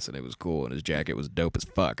Santa Claus, and it was cool, and his jacket was dope as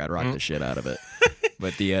fuck. I'd rock the shit out of it.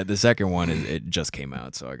 But the second one, it just came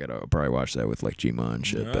out, so I gotta probably watch that with like G-Ma and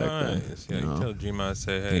shit back then. Nice. Yeah, you you know? tell G-Ma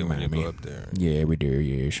say hey when you G-Ma, go up there. Yeah, we do.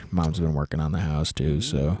 Yeah, Mom's been working on the house too,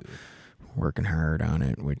 so working hard on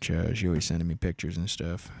it. Which she always sending me pictures and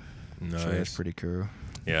stuff. Nice. So that's pretty cool.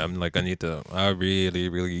 Yeah, I'm like I really,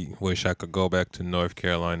 really wish I could go back to North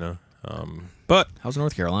Carolina. But How's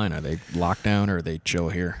North Carolina? Are they locked down or are they chill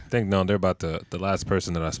here? I think no, they're about the last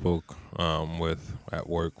person that I spoke with at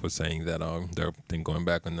work was saying that they're going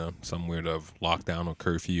back on some weird of lockdown or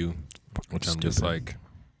curfew, which I'm just like,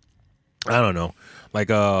 I don't know. Like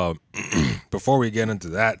before we get into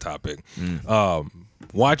that topic,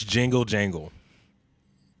 watch Jingle Jangle.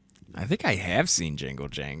 I think I have seen Jingle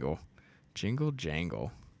Jangle. Jingle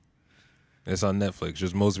Jangle. It's on Netflix.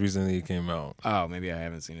 Just most recently it came out. Oh, maybe I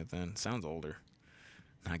haven't seen it then. Sounds older.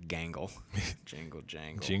 Not Gangle. Jingle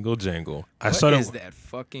Jangle. Jingle Jangle. What is that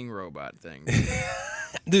fucking robot thing?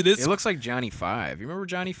 Dude, It looks like Johnny Five. You remember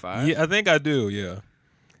Johnny Five? yeah, I think I do. Yeah,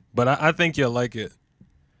 but I think you'll like it.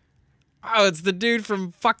 Oh, it's the dude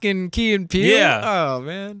from fucking Key and Peele? Yeah. Oh,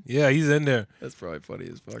 man. Yeah, he's in there. That's probably funny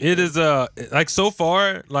as fuck. It is like so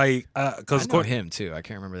far like because I know him, too. I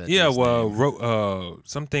can't remember that yeah, dude's well, name.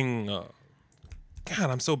 something.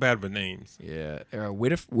 God, I'm so bad with names. Yeah.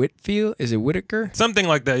 Whitfield? Is it Whitaker? Something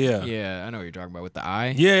like that. Yeah. Yeah, I know what you're talking about with the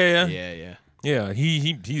eye. Yeah. Yeah.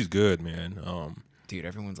 He's good, man. Dude,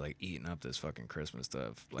 everyone's like eating up this fucking Christmas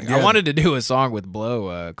stuff. Like, Yeah. I wanted to do a song with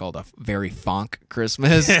Blow called "A Very Funk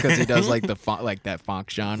Christmas" because he does like the funk, like that funk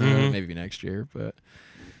genre. Maybe next year, but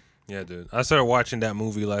Yeah, dude. I started watching that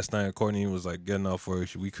movie last night. Courtney was like getting off work.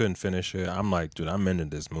 We couldn't finish it. I'm like, dude, I'm into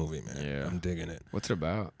this movie, man. Yeah. I'm digging it. what's it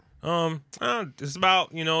about? It's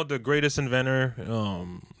about the greatest inventor.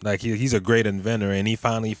 Like he's a great inventor, and he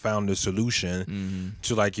finally found a solution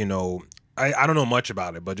to like I don't know much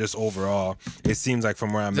about it, but just overall, it seems like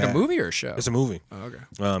from where I'm Is it at, a movie or a show? it's a movie. Oh,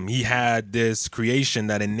 okay. He had this creation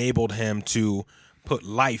that enabled him to put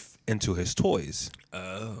life into his toys.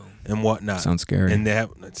 Oh. And whatnot. Sounds scary. And they have,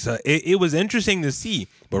 so it was interesting to see.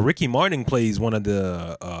 But Ricky Martin plays one of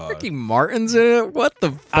the. Ricky Martin's in it? What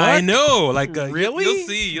the fuck? I know. Like Really? You'll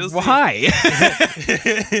see. You'll see. Why?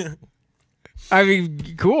 I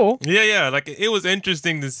mean, cool. Yeah. Like it was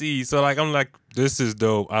interesting to see. So like I'm like, this is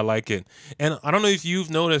dope. I like it. And I don't know if you've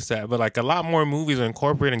noticed that, but like a lot more movies are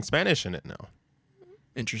incorporating Spanish in it now.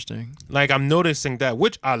 Interesting. Like I'm noticing that,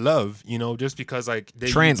 which I love. Just because like they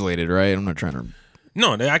Translated, right? I'm not trying to.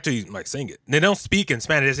 No, they actually like sing it. They don't speak in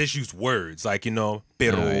Spanish. They just use words like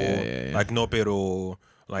pero, yeah. like no pero,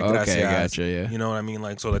 like Okay, gracias. gotcha, yeah. You know what I mean?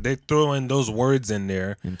 Like so, like, they throw in those words in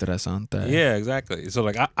there. Interesante. Yeah, exactly. So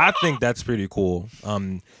like I think that's pretty cool.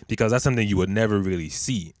 Because that's something you would never really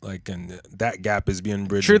see. Like, and that gap is being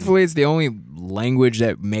bridged. Truthfully, it's the only language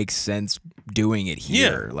that makes sense doing it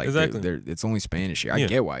here. Yeah, like exactly. it's only Spanish here. I Yeah.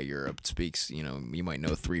 get why Europe speaks. You might know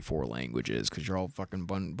 3-4 languages because you're all fucking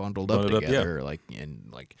bundled up Bundled up, together. yeah. Like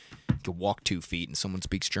you could walk 2 feet and someone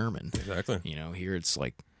speaks German. Exactly. Here it's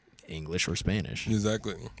like English or Spanish.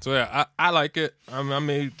 Exactly. So yeah, I like it. I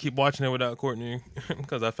may keep watching it without Courtney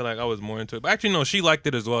because I feel like I was more into it. But actually, no, she liked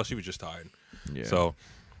it as well. She was just tired. Yeah. So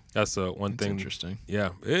that's one That's thing. interesting. Yeah,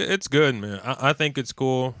 it's good, man. I think it's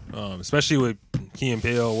cool, especially with Key and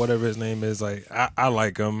Peele, whatever his name is. Like I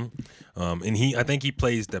like him, and I think he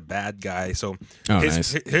plays the bad guy. So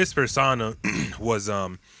his persona was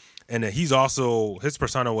and he's also his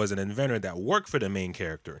persona was an inventor that worked for the main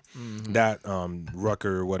character, that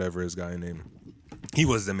Rucker, whatever his guy name. He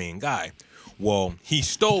was the main guy. Well, he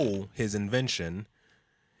stole his invention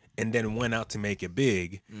and then went out to make it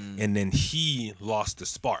big, and then he lost the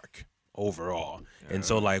spark overall. And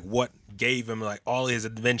so like what gave him like all his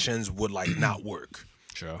inventions would like not work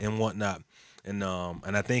Sure. and whatnot. and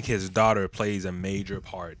I think his daughter plays a major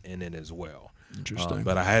part in it as well. Interesting.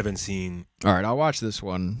 But I haven't seen. All right, I'll watch this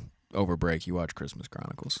one over break. You watch Christmas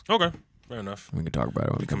Chronicles. Okay, fair enough. We can talk about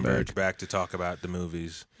it when we come Converge back to talk about the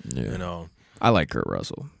movies. Yeah. You know, I like Kurt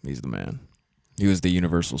Russell. He's the man. He was the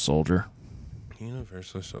Universal Soldier.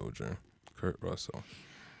 Universal Soldier, Kurt Russell.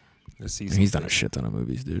 He's done a shit ton of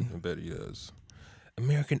movies, dude. I bet he does.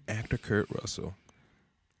 American actor Kurt Russell.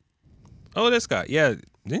 Oh, this guy. Yeah,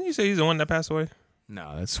 didn't you say he's the one that passed away?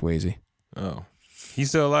 No, that's Swayze. Oh, he's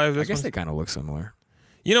still alive. I guess they kind of look similar.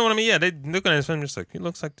 You know what I mean? Yeah, they looking at his film just like he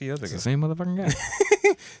looks like the other It's guy. the same motherfucking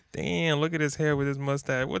guy. Damn, look at his hair with his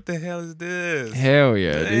mustache. What the hell is this? Hell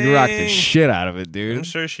yeah, dude. You rocked the shit out of it, I'm dude.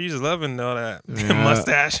 sure she's loving all that Yeah.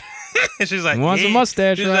 mustache. She's like, Wants yeah. a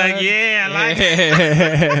mustache, She's right? like, yeah, I like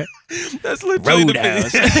it. That's literally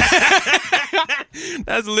Roadhouse.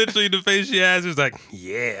 That's literally the face she has. She's like,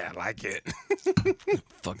 yeah, I like it.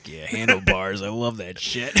 Fuck yeah, handlebars. I love that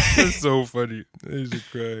shit. That's so funny. I should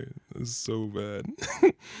cry. That's so bad.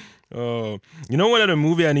 Oh, you know what other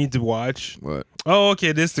movie I need to watch? What? Oh,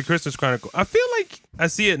 okay, this is the Christmas Chronicle. I feel like I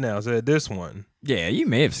see it now. So this one, Yeah, you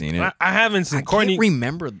may have seen it. I haven't seen. I Courtney, can't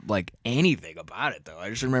remember like anything about it though. I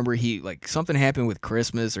just remember he like something happened with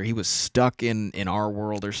Christmas, or he was stuck in our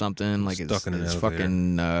world or something. Like Stuck in an his elevator.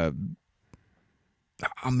 fucking.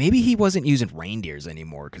 Maybe he wasn't using reindeers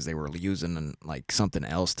anymore because they were using like something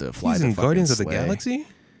else to fly. he's the in fucking Guardians of the sleigh. Galaxy.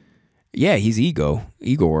 Yeah, he's Igor,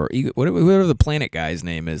 whatever the planet guy's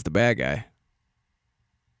name is, the bad guy.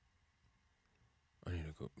 I need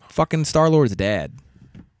to go. Fucking Star-Lord's dad.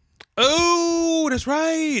 Oh, that's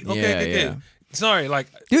right. Okay, Yeah, okay, yeah. okay. Sorry, like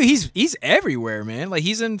Dude, he's everywhere, man. Like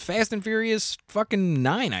he's in Fast and Furious fucking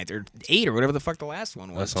 9 or 8 or whatever the fuck the last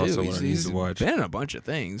one was That's too. also what I need He's to watch. been in a bunch of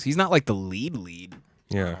things. He's not like the lead on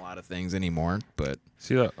yeah. a lot of things anymore, but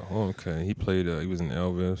See that? Oh, okay. He played. He was in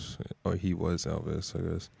Elvis, or he was Elvis,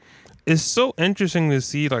 I guess. It's so interesting to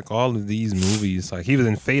see like all of these movies. Like he was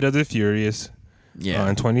in Fate of the Furious. yeah.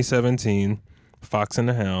 In 2017, Fox and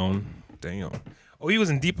the Hound. Damn. Oh, he was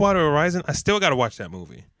in Deepwater Horizon. I still got to watch that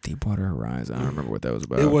movie. Deepwater Horizon. I don't remember what that was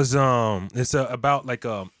about. It was it's about like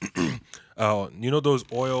you know those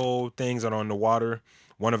oil things that are on the water.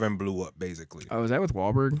 One of them blew up basically. Oh, is that with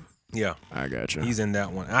Wahlberg? Yeah, I gotcha. he's in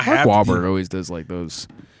that one. Mark Wahlberg always does like those.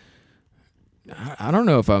 I don't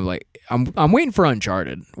know if I'm like I'm waiting for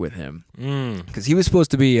Uncharted with him because he was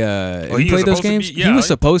supposed to be. he He was played those supposed to games. be- He yeah. was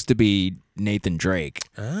supposed to be Nathan Drake,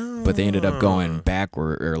 Oh. but they ended up going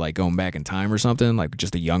backward or like going back in time or something, like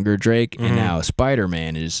just a younger Drake. And now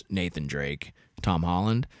Spider-Man is Nathan Drake, Tom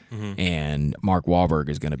Holland, and Mark Wahlberg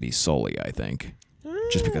is going to be Sully, I think,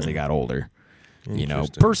 just because they got older. You know,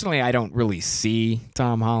 Interesting. personally, I don't really see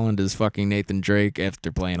Tom Holland as fucking Nathan Drake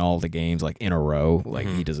after playing all the games like in a row. Like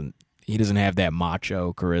he doesn't have that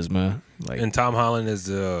macho charisma. Like And Tom Holland is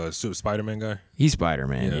the Spider-Man guy. he's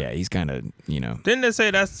Spider-Man. Yeah. Yeah, he's kind of Didn't they say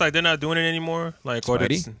that's like they're not doing it anymore? Like, or did,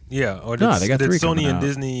 Spidey? yeah, or No, did, they got did 3 Sony coming and out.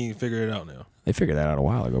 Disney figure it out now? They figured that out a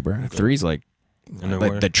while ago, bro. 3's like And then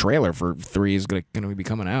where? the trailer for 3 is gonna be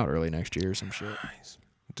coming out early next year or some shit.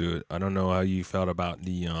 Dude, I don't know how you felt about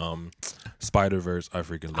the Spider-Verse. I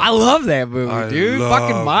freaking love I love that movie, dude.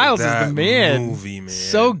 Fucking love Miles is that the man. movie, man.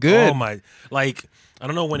 So good. Oh my, like I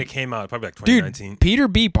don't know when it came out. Probably like Dude, 2019. Peter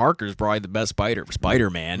B. Parker's probably the best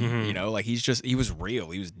Spider-Man. Mm-hmm. You know, like he was real.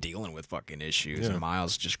 He was dealing with fucking issues, Yeah. and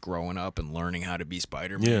Miles just growing up and learning how to be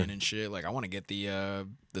Spider-Man Yeah. and shit. Like I want to get the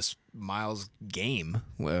this Miles game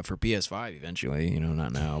for PS5 eventually. You know,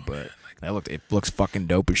 not now, but it looks fucking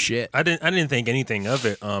dope as shit. I didn't think anything of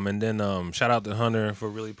it. And then shout out to Hunter for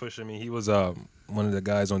really pushing me. He was one of the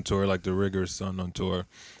guys on tour, like the Rigger's son on tour,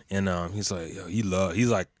 and he's like, yo, he's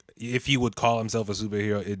like, if he would call himself a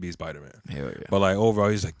superhero, it'd be Spider-Man. Hell yeah. But like overall,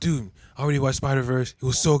 he's like, dude, I already watched Spider-Verse. It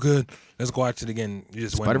was so good. Let's go watch it again. You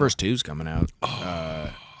just went Spider-Verse 2's coming out.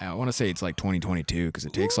 I want to say it's like 2022 because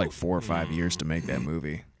it takes like 4 or 5 years to make that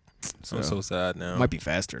movie. So, I'm so sad now. it might be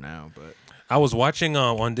faster now, but I was watching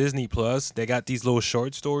on Disney Plus. They got these little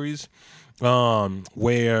short stories,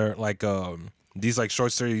 where like these like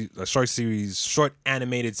short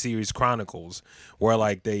animated series chronicles, where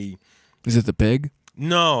like they is it the pig?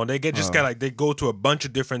 no they get just got like they go to a bunch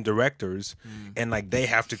of different directors and like they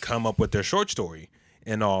have to come up with their short story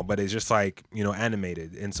and all, but it's just like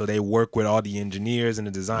animated, and so they work with all the engineers and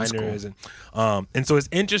the designers and so it's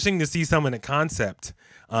interesting to see some of the concept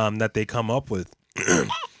that they come up with.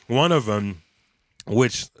 One of them,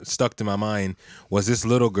 which stuck to my mind, was this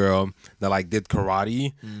little girl that like did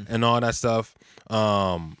karate and all that stuff.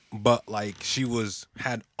 But like she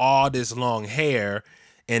had all this long hair,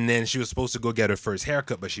 And then she was supposed to go get her first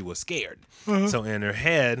haircut, but she was scared. So in her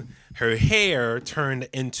head, her hair turned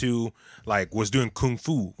into was doing kung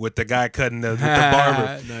fu with the guy cutting with the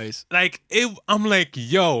barber. Nice. I'm like,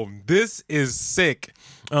 yo, this is sick.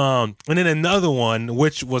 And then another one,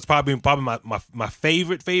 which was probably my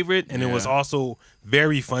favorite, and it was also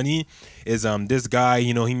very funny, is this guy,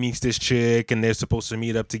 he meets this chick and they're supposed to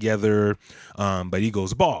meet up together, but he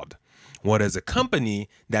goes bald. Well, there's a company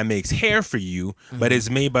that makes hair for you, but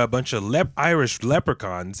it's made by a bunch of Irish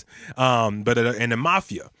leprechauns, but in the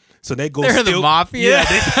mafia. So they go They're the mafia?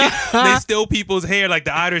 Yeah, they steal people's hair like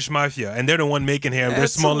the Irish mafia, and they're the one making hair. They're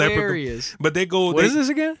small leprechauns. But they go. What is this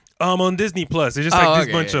again? On Disney Plus. It's just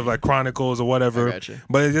this bunch of chronicles or whatever.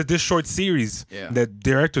 But it's this short series that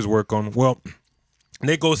directors work on. Well,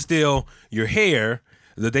 they go steal your hair.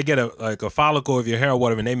 That they get a follicle of your hair or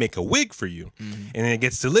whatever, and they make a wig for you, and then it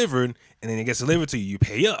gets delivered, to you. You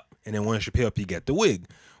pay up, and then once you pay up, you get the wig.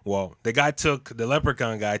 Well, the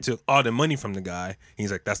leprechaun guy took all the money from the guy.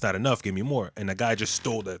 He's like, that's not enough. Give me more. And the guy just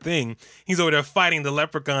stole the thing. He's over there fighting the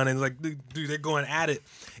leprechaun, and like, dude, they're going at it.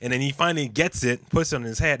 And then he finally gets it, puts it on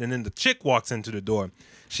his head, and then the chick walks into the door.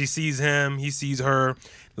 She sees him. He sees her.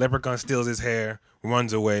 Leprechaun steals his hair,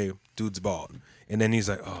 runs away. Dude's bald. And then he's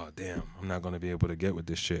like, oh, damn, I'm not going to be able to get with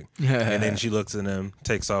this chick. And then she looks at him,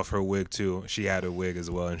 takes off her wig, too. She had a wig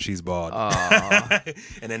as well, and she's bald.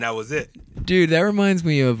 And then that was it. Dude, that reminds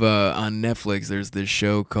me of on Netflix, there's this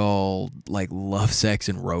show called, Love, Sex,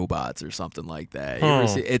 and Robots or something like that. You ever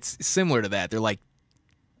see? It's similar to that. They're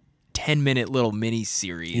 10-minute little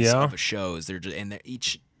mini-series of shows. They're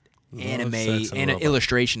each anime and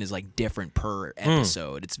illustration is different per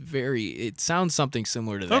episode. It sounds something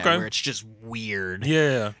similar to that, where it's just weird.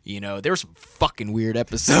 Yeah, there were some fucking weird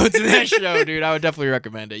episodes in that show, dude. I would definitely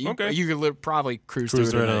recommend it. You could probably cruise through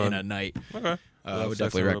it in a night. I would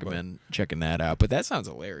definitely recommend checking that out. But that sounds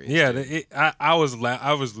hilarious. Yeah, I was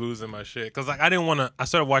losing my shit because I didn't want to. I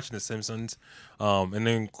started watching The Simpsons, and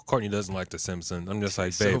then Courtney doesn't like The Simpsons. I'm just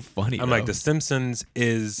like, babe, so funny. I'm like, The Simpsons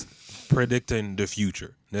is predicting the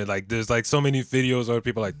future. They're there's so many videos where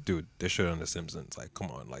people are like, dude, this shit on The Simpsons. Come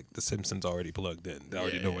on, The Simpsons already plugged in. They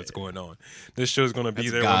already know what's going on. This show's gonna be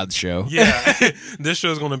there. God's show. Yeah, this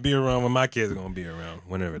show's gonna be around when my kids are gonna be around,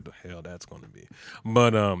 whenever the hell that's gonna be.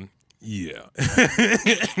 But yeah,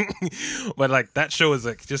 but that show is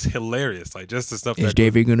just hilarious. Just the stuff. Is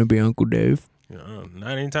Davey gonna be Uncle Dave?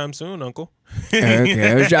 Not anytime soon, Uncle.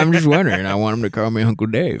 Okay, I'm just wondering. I want him to call me Uncle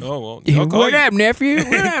Dave. Oh well, what up, nephew?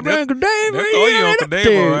 What up, Uncle Dave? They'll call you Uncle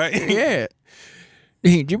Dave, all right? Yeah.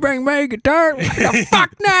 Did you bring my guitar? What the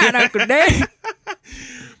fuck not, Uncle Dave?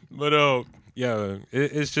 But yeah,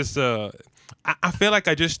 it's just I feel like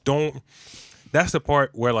I just don't. That's the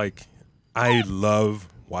part where I love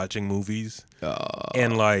watching movies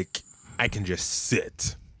and I can just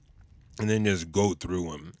sit and then just go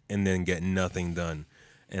through them and then get nothing done,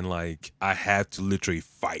 and I have to literally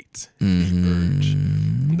fight the urge.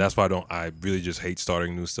 And that's why I really just hate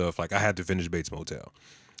starting new stuff. I had to finish Bates Motel.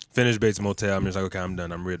 I'm just like, okay, I'm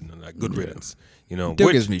done. I'm ridden. Good riddance. Dill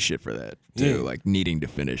gives me shit for that too, needing to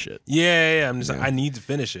finish it. Yeah. I'm just I need to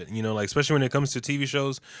finish it. Especially when it comes to TV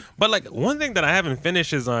shows. But one thing that I haven't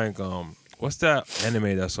finished is what's that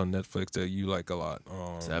anime that's on Netflix that you like a lot?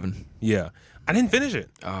 7. Yeah, I didn't finish it.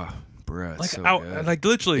 Oh, bruh, it's so good.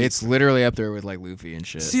 Literally, it's literally up there with Luffy and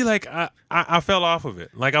shit. See, I fell off of it.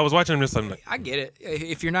 I was watching this. I'm like, I get it.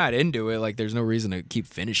 If you're not into it, there's no reason to keep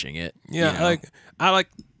finishing it. Yeah,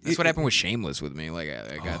 That's what happened with Shameless with me.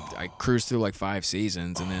 I cruised through 5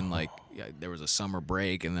 seasons, and then there was a summer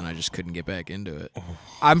break, and then I just couldn't get back into it.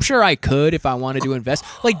 I'm sure I could if I wanted to invest.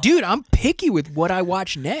 Dude, I'm picky with what I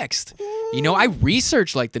watch next. I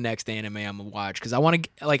research the next anime I'm gonna watch because I want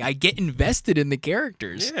to I get invested in the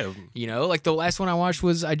characters. Yeah. The last one I watched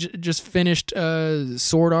was I just finished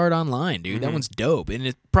Sword Art Online, dude. That one's dope, and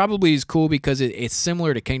it probably is cool because it's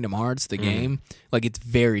similar to Kingdom Hearts, the game. It's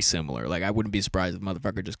very similar. I wouldn't be surprised if the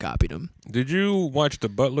motherfucker just copied them. Did you watch the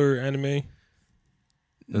Butler anime?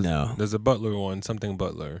 No. There's a Butler one, something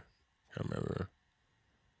Butler. I can't remember.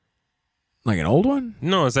 An old one?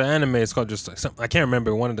 No, it's an anime. It's called I can't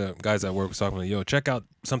remember. One of the guys at work was talking yo, check out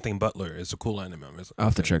something Butler. It's a cool anime. I'll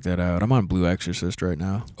have to check that out. I'm on Blue Exorcist right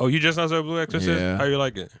now. Oh, you just now started Blue Exorcist? Yeah. How you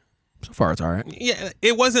like it? So far, it's all right. Yeah,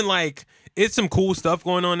 it wasn't it's some cool stuff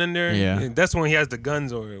going on in there. Yeah. That's when he has the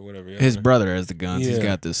guns or whatever. His brother has the guns. Yeah. He's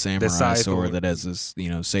got the samurai sword that has this,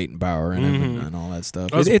 Satan power in him and all that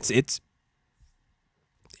stuff. It's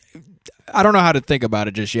I don't know how to think about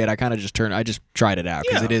it just yet. I kind of just tried it out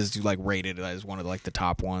because it is rated as one of the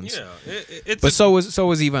top ones. Yeah, but so was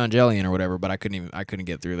Evangelion or whatever. But I couldn't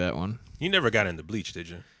get through that one. You never got into Bleach, did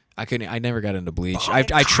you? I never got into Bleach.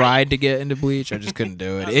 I tried to get into Bleach. I just couldn't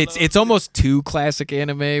do it. It's almost too classic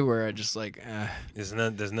anime where I just like. There's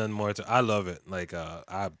nothing more to. I love it. Like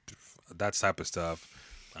that type of stuff.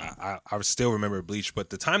 I still remember Bleach, but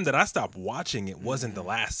the time that I stopped watching it wasn't the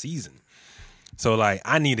last season. So like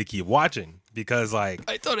I need to keep watching because like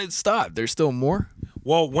I thought it stopped. There's still more.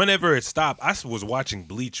 Well, whenever it stopped, I was watching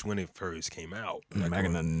Bleach when it first came out. Like back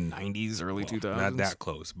in the 90s, early 2000s. Not that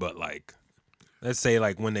close, but like, let's say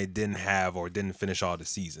like when they didn't have or didn't finish all the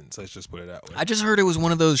seasons. Let's just put it that way. I just heard it was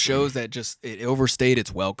one of those shows that just it overstayed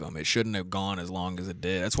its welcome. It shouldn't have gone as long as it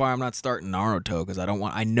did. That's why I'm not starting Naruto because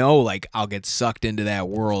I know like I'll get sucked into that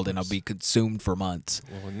world and I'll be consumed for months.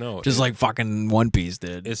 Well, no, just like fucking One Piece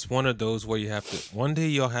did. It's one of those where you have to. One day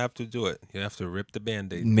you'll have to do it. You have to rip the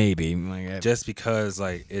Band-Aid. Maybe like, just because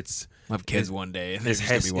like it's. I'll have kids one day and it's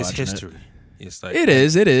history. It's like it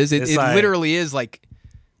is. It like, literally is like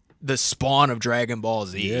the spawn of Dragon Ball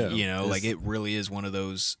Z. Yeah, you know, like it really is one of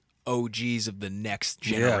those OGs of the next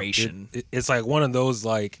generation. Yeah, it's like one of those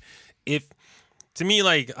like if to me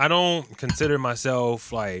like I don't consider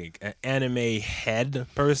myself like an anime head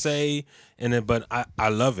per se, but I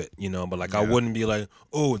love it, you know. But like I wouldn't be like,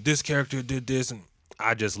 oh, this character did this, and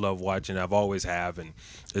I just love watching. I've always have, and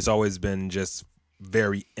it's always been just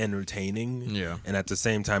very entertaining. Yeah. And at the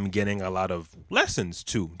same time getting a lot of lessons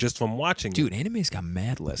too, just from watching. Dude, anime's got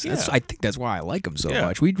mad lessons. Yeah. I think that's why I like them so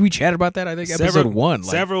much. We chatted about that, I think, episode 1.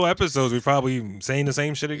 Like, several episodes, we're probably saying the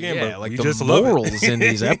same shit again. Yeah, but like we the just love morals it. in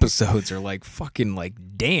these episodes are like fucking like,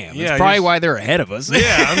 damn. Yeah, it's probably why they're ahead of us.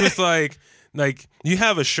 Yeah, I'm just like you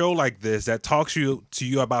have a show like this that talks to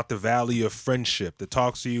you about the value of friendship, that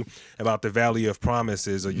talks to you about the value of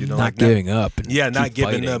promises, or not like giving up. Not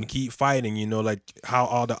giving up, fighting. keep fighting. You know, like how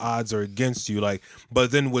all the odds are against you. Like,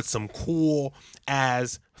 but then with some cool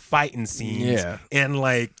ass fighting scenes, and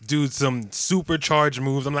like dude, some supercharged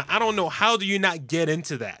moves. I'm like, I don't know, how do you not get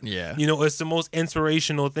into that? Yeah, you know, it's the most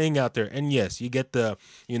inspirational thing out there. And yes, you get the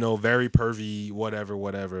very pervy whatever,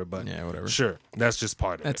 but whatever. Sure, that's just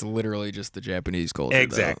part of it. That's literally just the Japanese culture.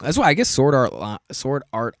 Exactly. Though. That's why I guess Sword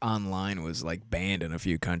Art Online was like banned in a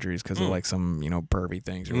few countries because of like some pervy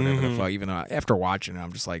things or whatever the fuck. Even though after watching it,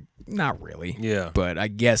 I'm just like, not really. Yeah. But I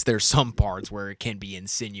guess there's some parts where it can be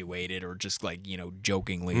insinuated or just like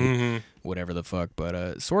jokingly. Whatever the fuck,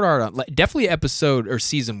 but Sword Art definitely episode or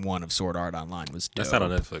season 1 of Sword Art Online was dope. That's not on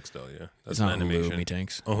Netflix though, yeah. That's it's on animation. Hulu, me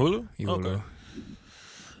thinks. On Hulu? Hulu. Okay.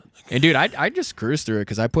 And dude, I just cruised through it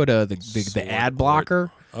because I put the ad blocker.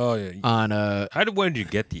 Oh yeah. On where did you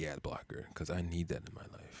get the ad blocker? Because I need that in my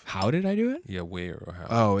life. How did I do it? Yeah, where or how?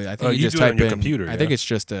 Oh, I think you just do it type on your in computer. I think it's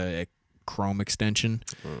just a Chrome extension.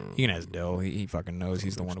 You can ask Dill. He fucking knows.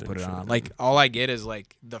 He's the one to put it on. Like all I get is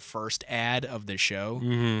like the first ad of the show,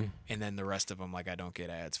 and then the rest of them like I don't get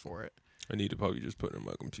ads for it. I need to probably just put it on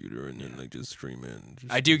my computer and then like just stream it.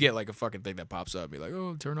 I do get like a fucking thing that pops up, be like,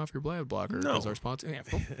 "Oh, turn off your ad blocker." No, our sponsor. Yeah,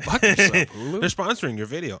 fuck yourself, Hulu. They're sponsoring your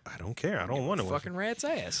video. I don't care. I don't want to. Fucking rat's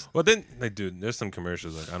ass. Well, then, like, dude, there's some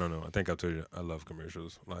commercials. Like, I don't know. I think I've told you I love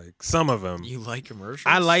commercials. Like some of them. You like commercials?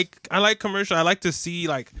 I like commercials. I like to see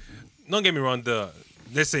like. Don't get me wrong.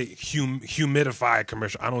 Let's say humidified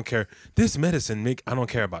commercial. I don't care. This medicine I don't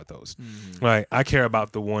care about those. Like I care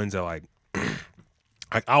about the ones that like.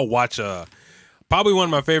 I'll watch probably one of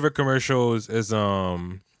my favorite commercials is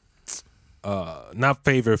not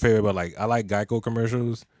favorite, but like I like Geico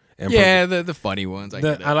commercials. And the funny ones.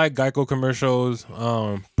 I like Geico commercials.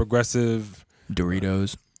 Progressive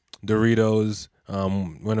Doritos.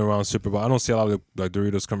 Went around Super Bowl. I don't see a lot of like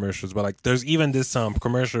Doritos commercials, but like there's even this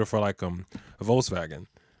commercial for like a Volkswagen.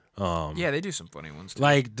 They do some funny ones too.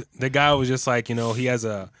 Like the guy was just like, he has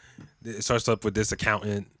it starts up with this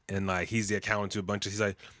accountant and like he's the accountant to a bunch of, he's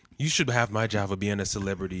like, you should have my job of being a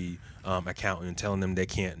celebrity accountant and telling them they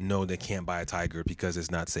can't buy a Tiger because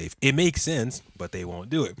it's not safe. It makes sense, but they won't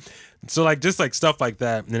do it. So like just like stuff like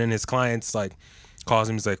that. And then his clients like calls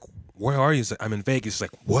him, he's like, where are you? He's like, I'm in Vegas. He's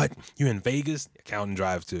like, what? You in Vegas? The accountant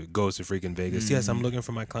goes to freaking Vegas. Yes, I'm looking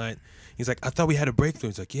for my client. He's like, I thought we had a breakthrough.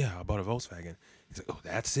 He's like, yeah, I bought a Volkswagen. He's like, oh,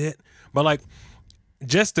 that's it? But like,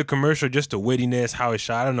 just the commercial, just the wittiness, how it's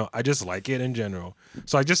shot, I don't know. I just like it in general.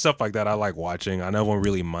 So like just stuff like that I like watching. I never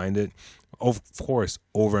really mind it. Of course,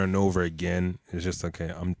 over and over again, it's just, okay,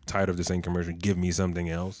 I'm tired of the same commercial. Give me something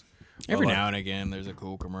else. Every now and again, there's a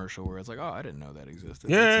cool commercial where it's like, oh, I didn't know that existed.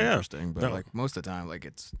 Yeah, That's yeah. interesting. But like most of the time, like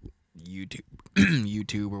it's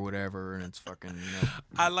YouTube or whatever, and it's fucking.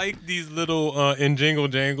 I like these little in Jingle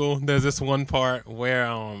Jangle. There's this one part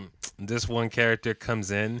where this one character comes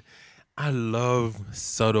in. I love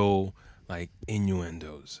subtle like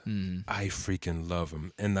innuendos. I freaking love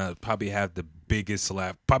them, and I probably have the biggest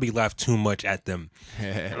laugh. Probably laugh too much at them,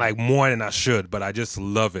 like more than I should. But I just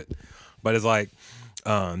love it. But it's like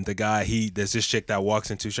the guy. There's this chick that walks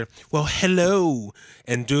into shirt. Well, hello,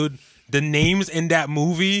 and dude, the names in that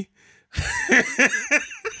movie.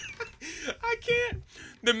 I can't.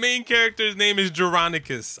 The main character's name is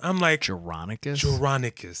Geronicus. I'm like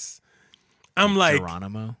Geronicus. I'm like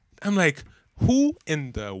Geronimo. I'm like, who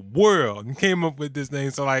in the world came up with this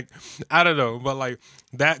name? So like, I don't know, but like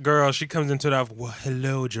that girl, she comes into that. Well,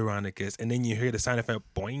 hello, Geronicus, and then you hear the sound effect,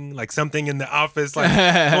 boing, like something in the office, like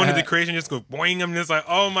going to the creation, just go boing. I'm just like,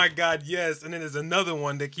 oh my god, yes. And then there's another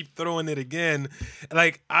one they keep throwing it again.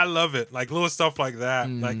 Like I love it, like little stuff like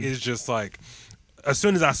that. Like it's just like, as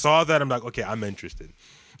soon as I saw that, I'm like, okay, I'm interested.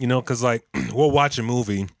 You know, because like we'll watch a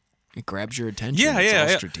movie. It grabs your attention. Yeah, it's yeah, all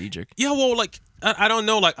yeah. strategic. Yeah, well, like I don't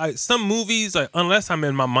know, like some movies, like, unless I'm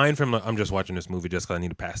in my mind frame, like, I'm just watching this movie just because I need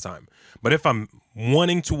to pass time. But if I'm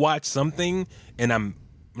wanting to watch something and I'm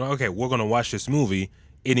okay, we're gonna watch this movie,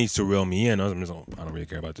 it needs to reel me in. I don't really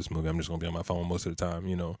care about this movie. I'm just gonna be on my phone most of the time,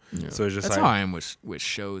 you know. Yeah. So it's just that's like, how I am with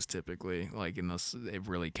shows typically. Like in this, it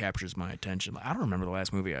really captures my attention. I don't remember the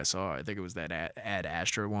last movie I saw. I think it was that Ad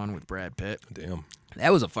Astra one with Brad Pitt. damn.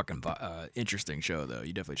 That was a fucking interesting show, though.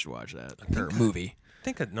 You definitely should watch that. Or movie.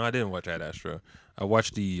 I didn't watch Ad Astra. I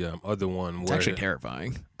watched the other one. It's actually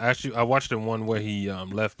terrifying. Actually, I watched the one where he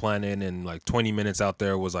left planet and like 20 minutes out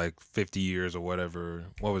there was like 50 years or whatever.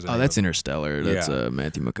 What was it? Oh, that's Interstellar. That's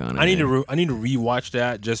Matthew McConaughey. I need to rewatch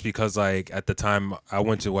that just because like at the time I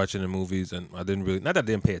went to watching the movies and I didn't really, not that I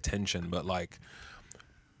didn't pay attention, but like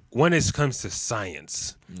when it comes to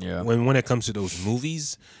science, when it comes to those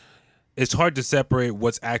movies, it's hard to separate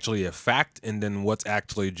what's actually a fact and then what's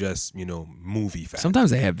actually just, you know, movie fact.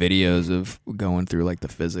 Sometimes they have videos of going through like the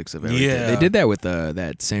physics of everything. Yeah. They did that with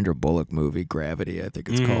that Sandra Bullock movie, Gravity, I think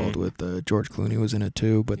it's called, with George Clooney was in it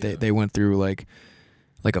too. But they went through like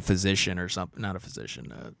a physician or something, not a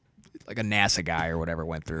physician, like a NASA guy or whatever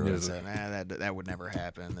went through and said, that would never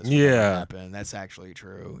happen. This would never happen. That's actually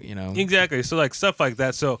true, you know? Exactly. So like stuff like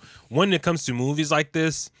that. So when it comes to movies like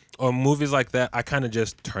this or movies like that, I kind of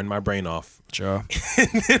just turn my brain off. Sure.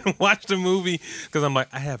 And then watch the movie because I'm like,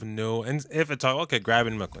 I have no, and if it's okay,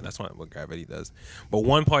 Gravity, that's what Gravity does. But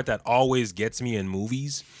one part that always gets me in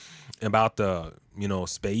movies about the, you know,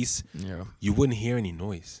 space, you wouldn't hear any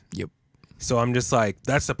noise. Yep. So I'm just like,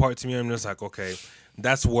 that's the part to me. I'm just like, okay,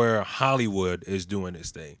 that's where Hollywood is doing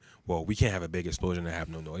this thing. Well, we can't have a big explosion and have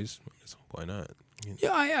no noise. So why not?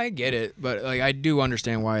 Yeah, I get it, but like I do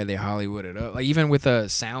understand why they Hollywood it up. Like even with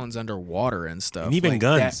sounds underwater and stuff, and even like,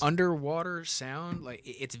 guns. That underwater sound, like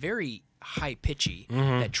it's very high pitchy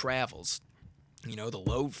that travels. You know, the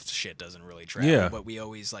low shit doesn't really travel, but we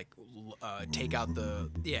always like take out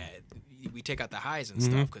we take out the highs and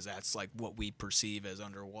stuff because that's like what we perceive as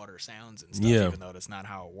underwater sounds and stuff, even though that's not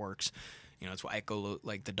how it works. You know, it's why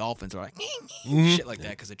like the dolphins are like shit like that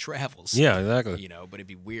because it travels. Yeah, exactly. You know, but it'd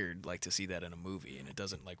be weird like to see that in a movie, and it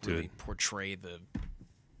doesn't like really portray the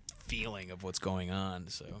feeling of what's going on.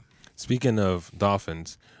 So, speaking of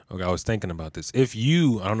dolphins, okay, I was thinking about this. I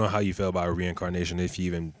don't know how you feel about reincarnation, if you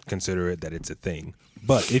even consider it that it's a thing,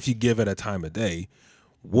 but if you give it a time of day,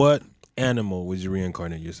 what animal would you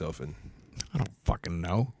reincarnate yourself in? I don't fucking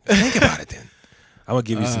know. Think about it then. I'm gonna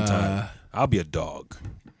give you some time. I'll be a dog.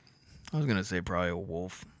 I was gonna say probably a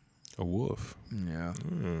wolf. A wolf. Yeah.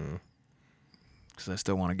 Because I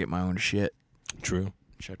still want to get my own shit. True.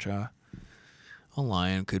 Cha-cha. A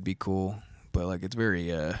lion could be cool, but like it's very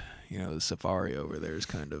the safari over there is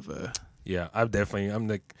kind of Yeah, I'm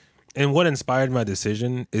like, and what inspired my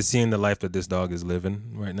decision is seeing the life that this dog is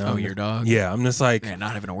living right now. Oh, your dog? Yeah, I'm just like,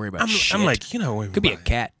 not having to worry about shit. I'm like, you know, could be a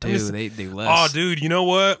cat too. They less. Oh, dude, you know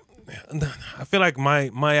what? I feel like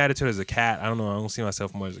my attitude as a cat, I don't know, I don't see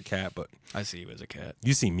myself more as a cat, but I see you as a cat.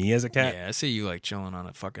 You see me as a cat? Yeah, I see you like chilling on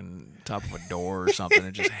a fucking top of a door or something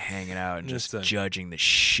and just hanging out and just judging the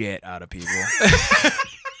shit out of people. I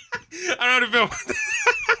don't know how to feel about that.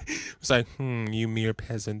 It's like, you mere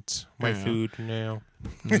peasant. My food now.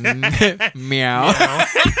 Meow.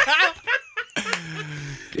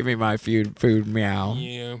 Give me my food, meow.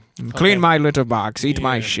 Yeah. Clean my litter box. Eat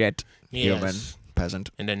my shit. Yes. Human. Peasant.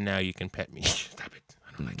 And then now you can pet me. Stop it.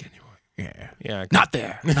 I don't like it anymore. Yeah. Yeah. Not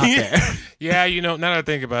there. Not there. Yeah, you know, now that I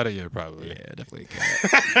think about it, yeah, probably. Yeah, definitely a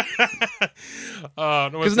cat.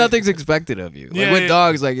 Because nothing's nothing's expected of you. Like with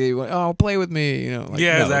dogs, like, play with me, you know. Like,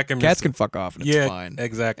 yeah, no, exactly. Cats can fuck off and it's fine.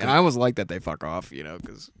 Exactly. And I always like that they fuck off, you know,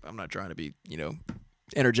 because I'm not trying to be,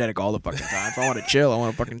 energetic all the fucking time. If I want to chill, I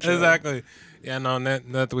want to fucking chill. Exactly. Yeah, no,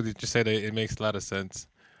 that's what you just said. It makes a lot of sense.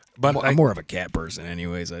 But I'm more of a cat person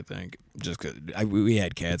anyways, I think. Just because we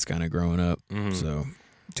had cats kind of growing up. So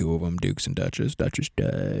 2 of them, Dukes and Duchess. Duchess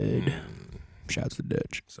died. Shouts to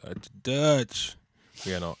Dutch. Shout to Dutch.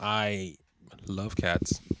 You know, I love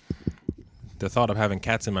cats. The thought of having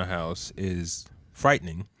cats in my house is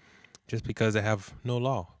frightening just because they have no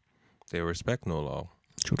law. They respect no law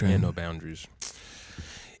and no boundaries.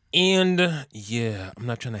 And yeah, I'm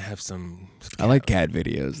not trying to have some. I like cat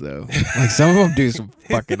videos though. Like some of them do some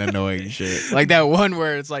fucking annoying shit. Like that one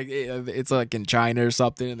where it's like in China or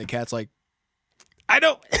something, and the cat's like, I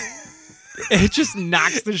don't. It just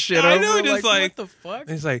knocks the shit over. I know, just like what the fuck?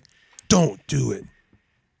 It's like, don't do it.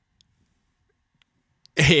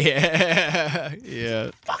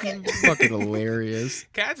 Yeah. Fucking hilarious.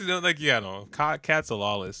 Cats don't like, cats are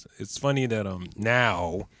lawless. It's funny that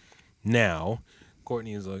now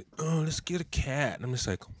Courtney is like, oh, let's get a cat. And I'm just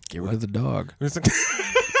like, get rid of the dog. It's like,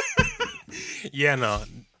 yeah, no,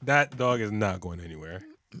 that dog is not going anywhere.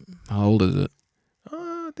 How old is it?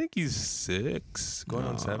 I think he's 6, going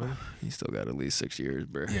on 7. He's still got at least 6 years,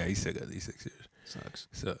 bro. Yeah, he's still got at least 6 years. Sucks.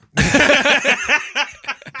 So.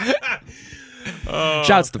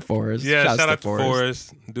 Shouts to Forrest. Yeah, shout out to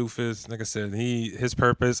Forrest. Doofus. Like I said, his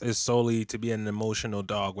purpose is solely to be an emotional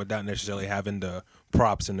dog without necessarily having the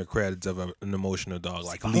props and the credits of an emotional dog.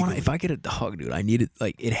 Like, if I get a dog, dude, I need it.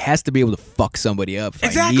 Like, it has to be able to fuck somebody up. If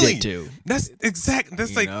exactly. I need it to. That's exact.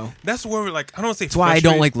 That's like that's where we're like. I don't say. That's why I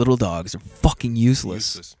don't like little dogs. They're fucking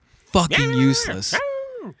useless. Fucking useless.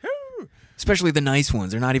 Especially the nice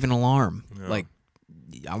ones. They're not even alarm. No. Like.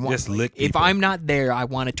 I want, just lick if I'm not there, I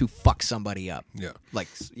want it to fuck somebody up. Yeah. Like,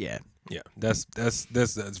 yeah. Yeah. That's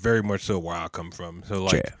very much so where I come from. So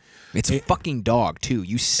like, it's a fucking dog too.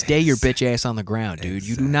 You stay your bitch ass on the ground, dude.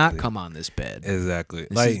 Exactly. You do not come on this bed. Exactly.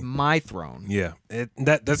 This is my throne. Yeah.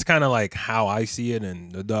 That's kind of like how I see it,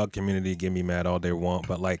 and the dog community get me mad all they want,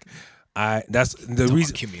 but like. That's the dog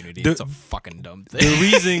reason. Community. It's a fucking dumb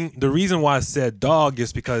thing. The reason why I said dog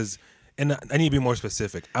is because, and I need to be more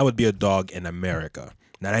specific. I would be a dog in America.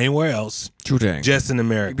 Not anywhere else. True thing. Just in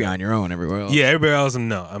America. You'd be on your own everywhere else. Yeah, everywhere else,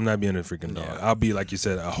 no. I'm not being a freaking dog. I'll be, like you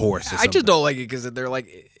said, a horse or something. I just don't like it because they're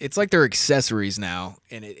like, it's like they're accessories now,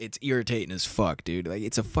 and it's irritating as fuck, dude. Like,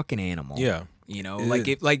 it's a fucking animal. Yeah. You know,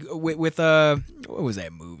 with what was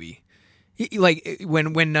that movie? Like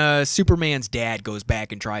when Superman's dad goes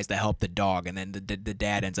back and tries to help the dog, and then the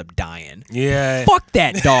dad ends up dying. Yeah. Fuck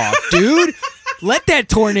that dog, dude. Let that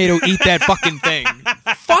tornado eat that fucking thing.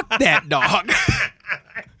 Fuck that dog.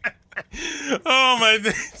 Oh my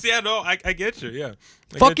goodness. Yeah, no, I get you. Yeah.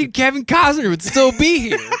 Fucking Kevin Costner would still be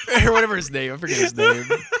here. Or whatever his name. I forget his name.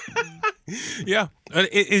 Yeah.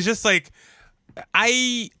 It's just like,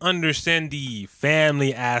 I understand the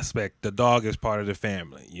family aspect. The dog is part of the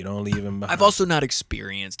family. You don't leave him behind. I've also not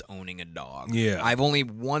experienced owning a dog. Yeah. I've only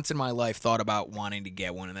once in my life thought about wanting to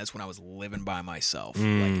get one, and that's when I was living by myself, like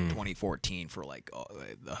in 2014 for like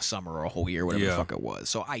a summer or a whole year, whatever the fuck it was.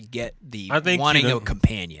 So I get the wanting a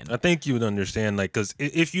companion. I think you would understand, like, because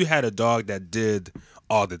if you had a dog that did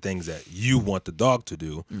all the things that you want the dog to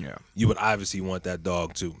do, you would obviously want that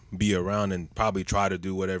dog to be around and probably try to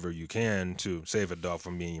do whatever you can to save a dog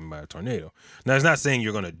from being eaten by a tornado. Now, it's not saying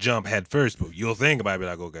you're going to jump head first, but you'll think about it, be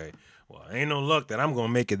like, okay, well, ain't no luck that I'm going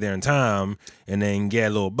to make it there in time and then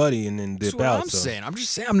get a little buddy and then dip out. I'm saying. I'm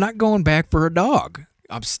just saying I'm not going back for a dog.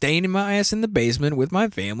 I'm staying in my ass in the basement with my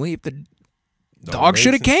family. If the dog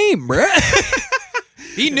should have came, bruh.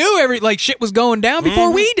 He knew shit was going down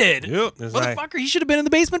before we did. Yep. Motherfucker, he should have been in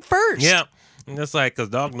the basement first. Yeah. And that's like, because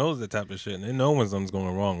dog knows that type of shit, and they know when something's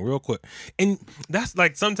going wrong real quick. And that's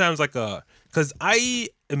like sometimes like because I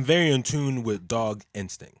am very in tune with dog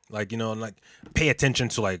instinct. Like, like pay attention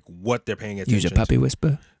to like what they're paying attention to. Use a puppy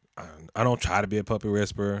whisperer. I don't try to be a puppy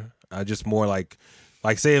whisperer. I just more like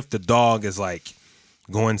say if the dog is like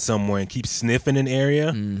going somewhere and keeps sniffing an area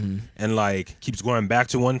and like keeps going back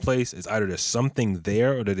to one place, it's either there's something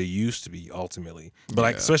there or that there used to be ultimately. But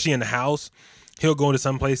like especially in the house, he'll go to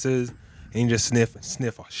some places and just sniff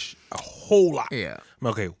a whole lot. Yeah.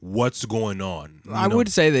 Okay, what's going on? I would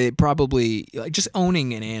say that probably like just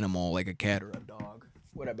owning an animal like a cat or a dog.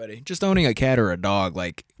 What up, buddy? Just owning a cat or a dog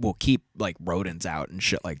like will keep like rodents out and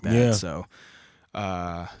shit like that. Yeah. So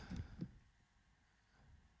I'll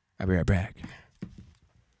be right back.